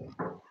like that.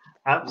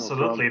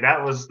 Absolutely,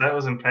 that was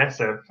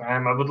impressive.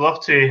 I would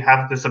love to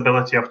have this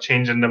ability of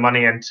changing the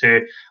money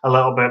into a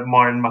little bit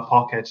more in my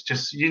pocket.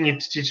 Just you need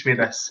to teach me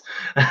this.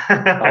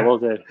 I will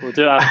do. We'll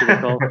do it after the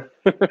call.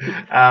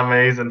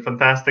 Amazing,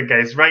 fantastic,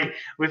 guys. Right,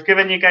 we've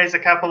given you guys a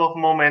couple of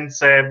moments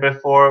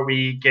before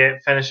we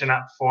get finishing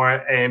up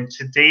for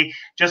today.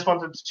 Just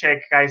wanted to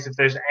check, guys, if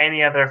there's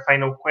any other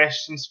final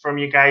questions from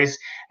you guys.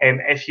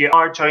 If you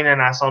are joining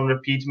us on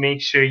repeat,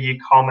 make sure you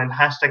comment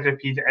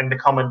 #repeat in the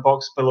comment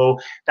box below.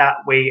 That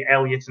way,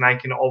 Elliot and I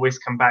can always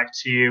come back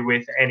to you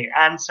with any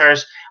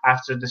answers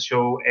after the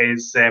show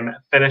is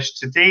finished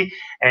today.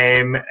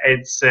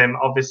 It's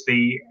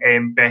obviously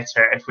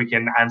better if we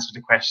can answer the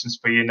questions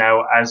for you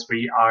now as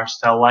we are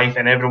still live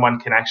and everyone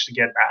can actually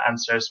get that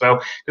answer as well.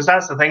 Because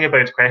that's the thing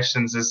about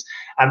questions is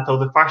until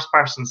the first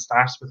person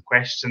starts with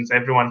questions,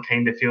 everyone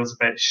kind of feels a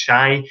bit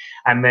shy.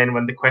 And then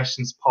when the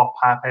questions pop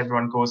up,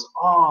 everyone goes,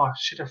 oh,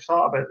 should have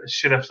thought about this,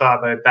 should have thought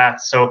about that.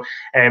 So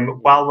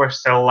while we're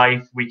still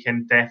live, we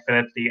can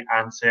definitely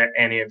answer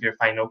any of your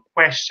final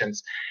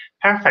questions.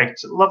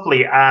 Perfect,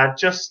 lovely.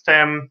 Just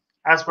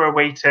as we're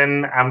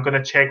waiting, I'm going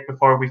to check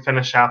before we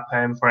finish up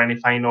for any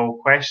final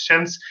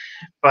questions.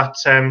 But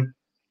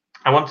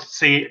I wanted to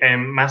say a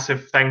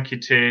massive thank you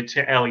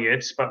to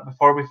Elliot. But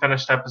before we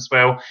finish up as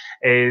well,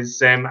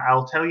 is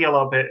I'll tell you a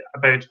little bit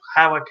about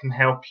how I can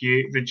help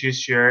you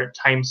reduce your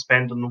time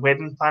spent on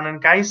wedding planning,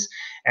 guys.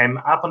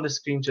 Up on the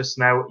screen just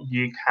now,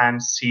 you can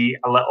see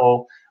a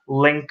little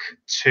link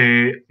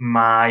to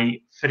my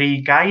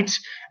free guide.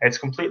 It's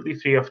completely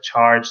free of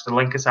charge. The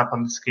link is up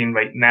on the screen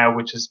right now,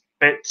 which is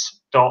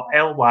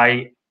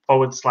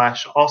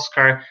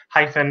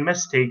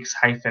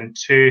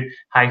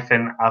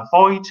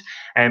bit.ly/Oscar-mistakes-2-avoid.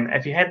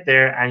 If you head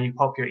there and you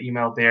pop your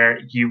email there,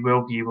 you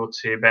will be able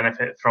to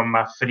benefit from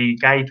my free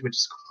guide, which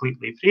is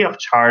completely free of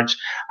charge,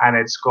 and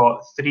it's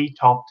got 3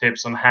 top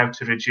tips on how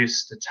to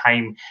reduce the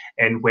time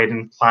in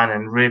wedding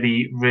planning.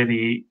 Really,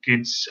 really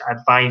good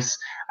advice,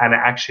 and it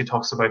actually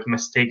talks about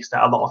mistakes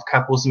that a lot of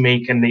couples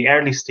make in the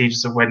early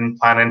stages of wedding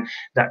planning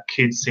that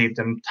could save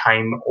them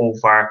time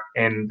over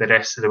in the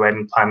rest of the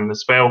wedding planning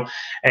as well.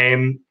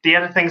 The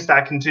other things that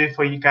I can do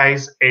for you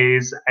guys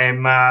is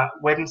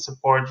wedding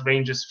support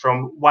ranges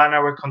from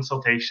 1-hour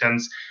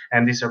consultations,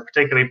 and these are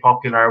particularly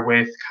popular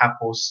with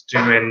couples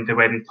doing the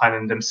wedding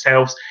planning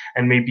themselves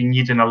and maybe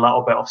needing a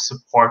little bit of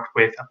support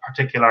with a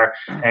particular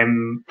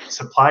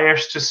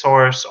suppliers to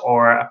source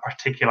or a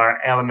particular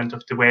element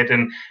of the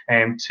wedding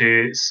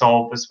to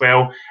solve as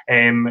well.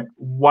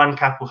 One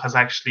couple has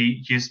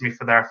actually used me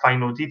for their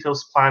final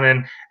details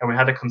planning, and we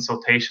had a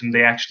consultation.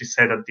 They actually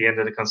said at the end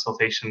of the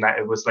consultation that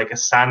it was like a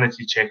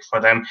sanity check for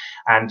them,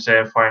 and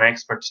for an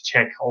expert to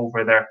check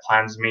over their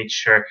plans, make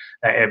sure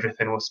that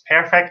everything was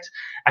perfect.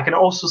 I can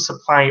also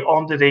supply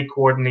on-the-day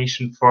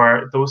coordination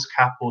for those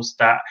couples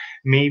that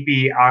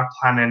maybe are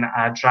planning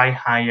a dry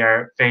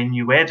hire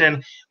venue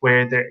wedding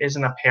where there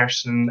isn't a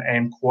person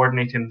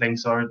coordinating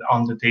things or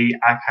on the day.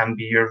 I can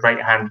be your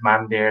right-hand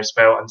man there as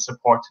well and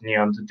supporting you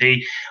on the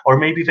day. Or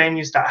maybe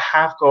venues that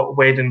have got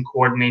wedding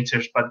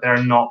coordinators but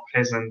they're not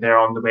present there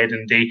on the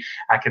wedding day.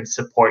 I can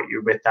support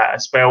you with that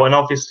as well. And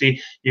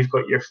obviously you've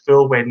got your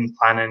full wedding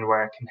planning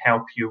where I can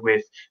help you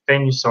with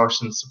venue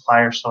sourcing,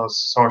 supplier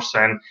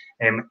sourcing,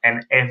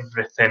 and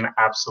everything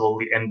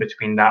absolutely in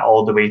between that,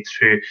 all the way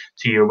through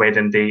to your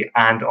wedding day,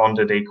 and on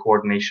the day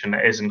coordination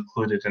is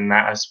included in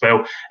that as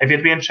well. If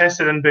you'd be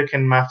interested in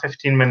booking my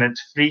 15-minute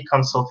free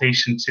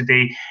consultation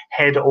today,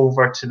 head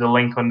over to the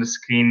link on the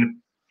screen,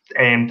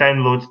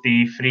 download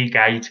the free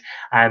guide,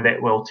 and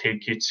it will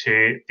take you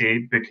to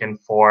the booking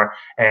for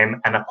an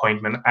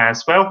appointment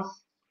as well.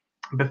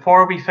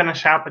 Before we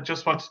finish up, I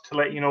just wanted to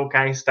let you know,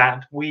 guys,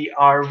 that we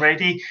are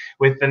ready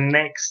with the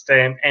next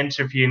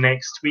interview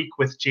next week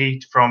with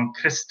Jade from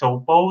Crystal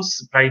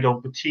Bows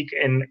Bridal Boutique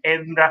in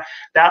Edinburgh.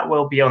 That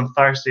will be on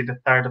Thursday, the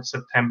 3rd of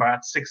September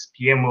at 6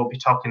 p.m. We'll be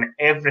talking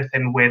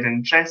everything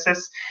wedding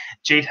dresses.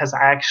 Jade has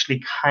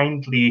actually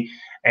kindly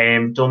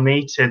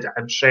donated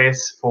a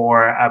dress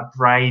for a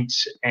bride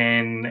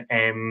in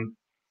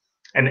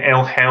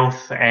ill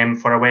health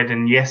for a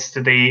wedding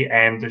yesterday.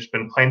 There's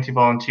been plenty of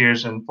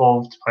volunteers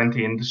involved,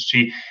 plenty of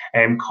industry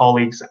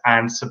colleagues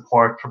and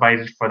support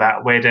provided for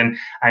that wedding.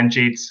 And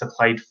Jade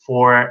supplied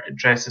 4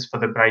 dresses for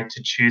the bride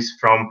to choose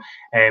from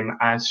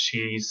as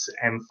she's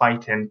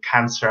fighting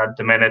cancer at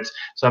the minute.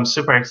 So I'm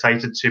super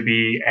excited to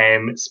be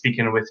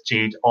speaking with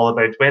Jade all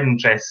about wedding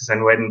dresses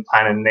and wedding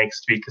planning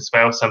next week as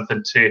well,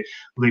 something to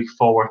look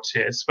forward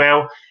to as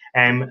well.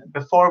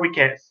 Before we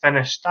get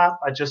finished up,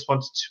 I just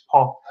wanted to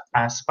pop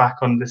us back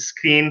on the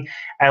screen.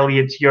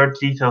 Elliot, your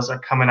details are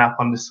coming up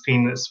on the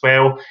screen as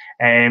well.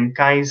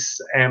 Guys,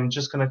 I'm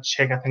just going to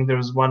check. I think there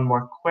was one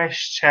more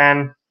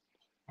question.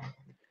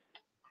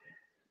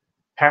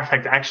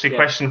 Perfect. Actually,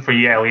 question for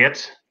you,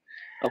 Elliot.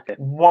 Okay.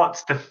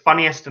 What's the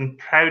funniest and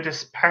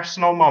proudest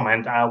personal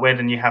moment at a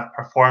wedding you have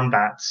performed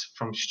at,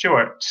 from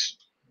Stuart?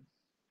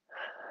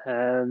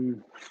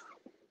 It's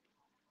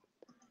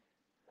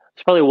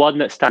probably one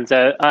that stands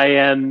out.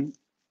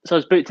 So I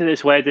was booked to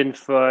this wedding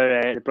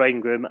for the bride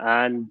and groom,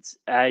 and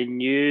I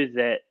knew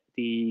that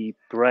the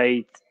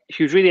bride,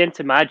 she was really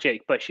into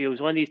magic, but she was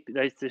one of these,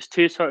 there's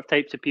 2 sort of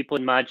types of people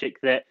in magic.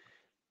 That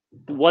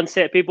one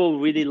set of people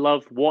really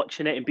love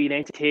watching it and being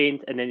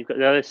entertained, and then you've got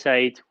the other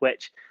side,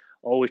 which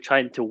always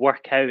trying to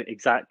work out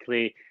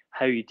exactly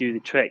how you do the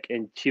trick.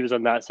 And she was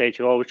on that side.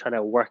 She was always trying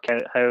to work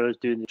out how I was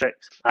doing the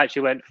tricks. I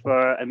actually went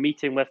for a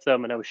meeting with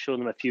them and I was showing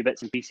them a few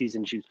bits and pieces,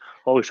 and she was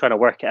always trying to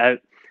work it out.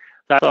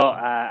 So I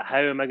thought, how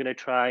am I going to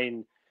try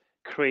and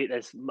create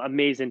this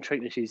amazing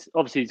trick that she's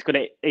obviously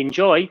going to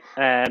enjoy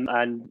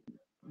and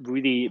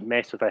really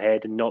mess with her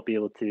head and not be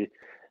able to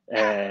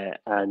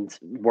and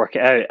work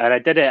it out. And I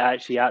did it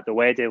actually at the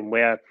wedding,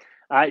 where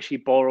I actually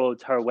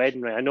borrowed her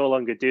wedding ring. I no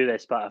longer do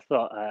this, but I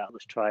thought,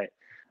 let's try it.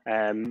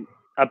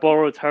 I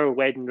borrowed her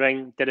wedding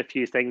ring, did a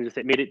few things with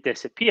it, made it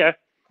disappear,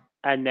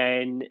 and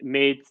then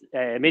made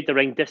the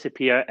ring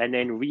disappear and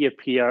then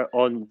reappear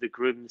on the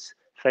groom's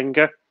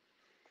finger.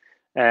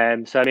 So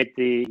I made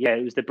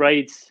it was the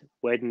bride's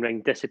wedding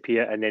ring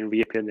disappear and then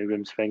reappear on the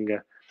groom's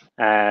finger.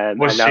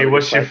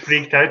 Was she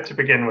freaked out to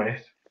begin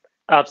with?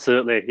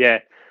 Absolutely, yeah.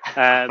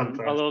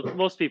 Although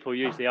most people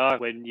usually are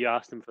when you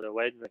ask them for their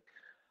wedding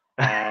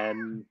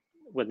ring.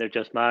 When they're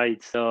just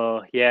married.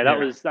 So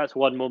that's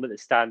one moment that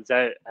stands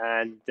out,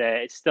 and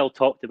it's still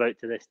talked about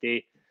to this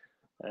day.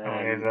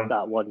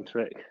 That one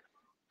trick.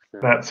 So,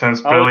 that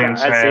sounds brilliant.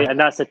 And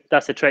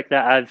that's a trick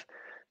that I've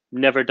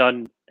never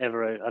done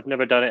ever. I've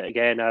never done it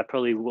again. I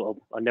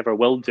never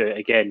will do it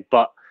again.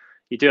 But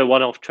you do a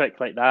one-off trick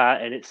like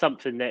that, and it's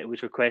something that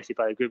was requested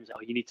by the group. Oh,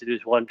 you need to do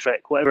this one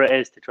trick, whatever it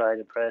is, to try and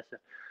impress her.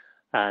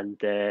 And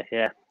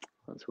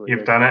that's what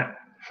you've done it.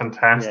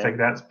 Fantastic. Yeah.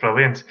 That's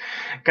brilliant.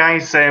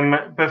 Guys,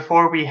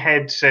 before we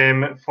head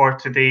for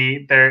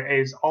today, there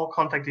is all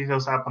contact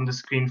details up on the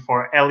screen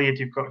for Elliot.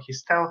 You've got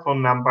his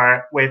telephone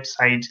number,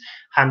 website,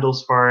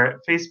 handles for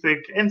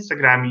Facebook,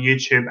 Instagram,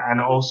 YouTube, and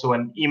also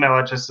an email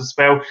address as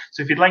well.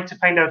 So if you'd like to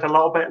find out a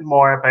little bit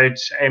more about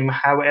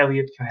how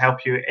Elliot can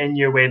help you in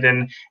your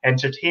wedding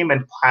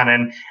entertainment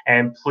planning,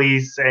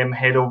 please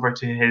head over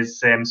to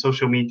his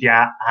social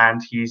media and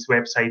his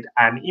website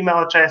and email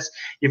address.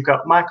 You've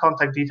got my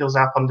contact details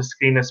up on the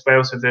screen as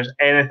well. So if there's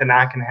anything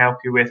I can help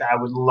you with, I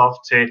would love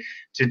to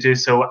do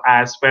so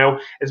as well.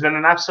 It's been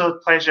an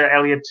absolute pleasure,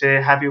 Elliot,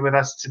 to have you with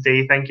us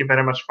today. Thank you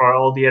very much for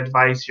all the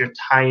advice, your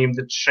time,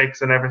 the tricks,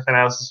 and everything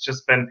else. It's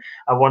just been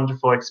a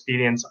wonderful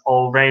experience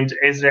all round.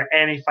 Is there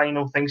any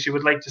final things you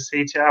would like to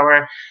say to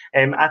our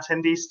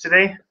attendees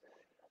today?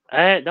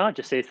 No,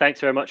 just say thanks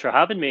very much for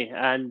having me.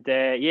 And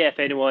yeah, if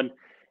anyone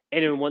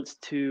wants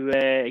to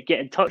get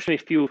in touch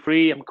with me, feel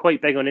free. I'm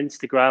quite big on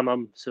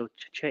Instagram, so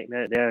check me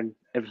out there and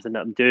everything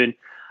that I'm doing.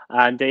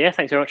 And yeah,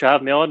 thanks very much for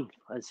having me on.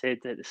 As I said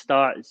at the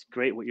start, it's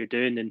great what you're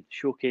doing and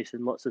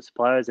showcasing lots of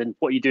suppliers and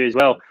what you do as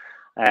well.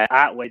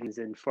 At weddings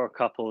and for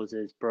couples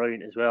is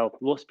brilliant as well.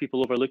 Lots of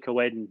people overlook a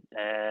wedding,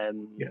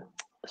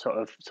 sort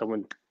of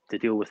someone to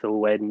deal with a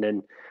wedding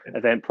and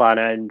event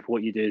planner, and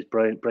what you do is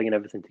brilliant, bringing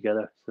everything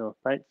together. So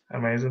thanks.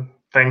 Amazing.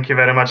 Thank you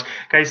very much.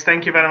 Guys,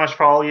 thank you very much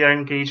for all your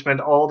engagement,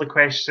 all the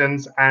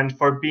questions, and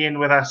for being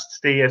with us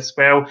today as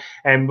well.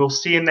 And we'll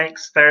see you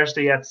next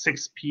Thursday at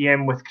 6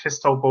 p.m. with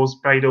Crystal Bowes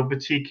Bridal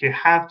Boutique, who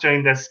have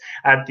joined us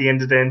at the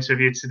end of the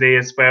interview today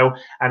as well.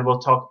 And we'll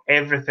talk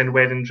everything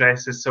wedding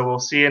dresses. So we'll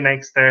see you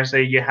next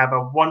Thursday. You have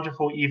a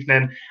wonderful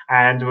evening,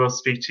 and we'll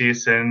speak to you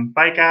soon.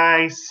 Bye,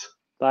 guys.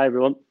 Bye,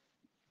 everyone.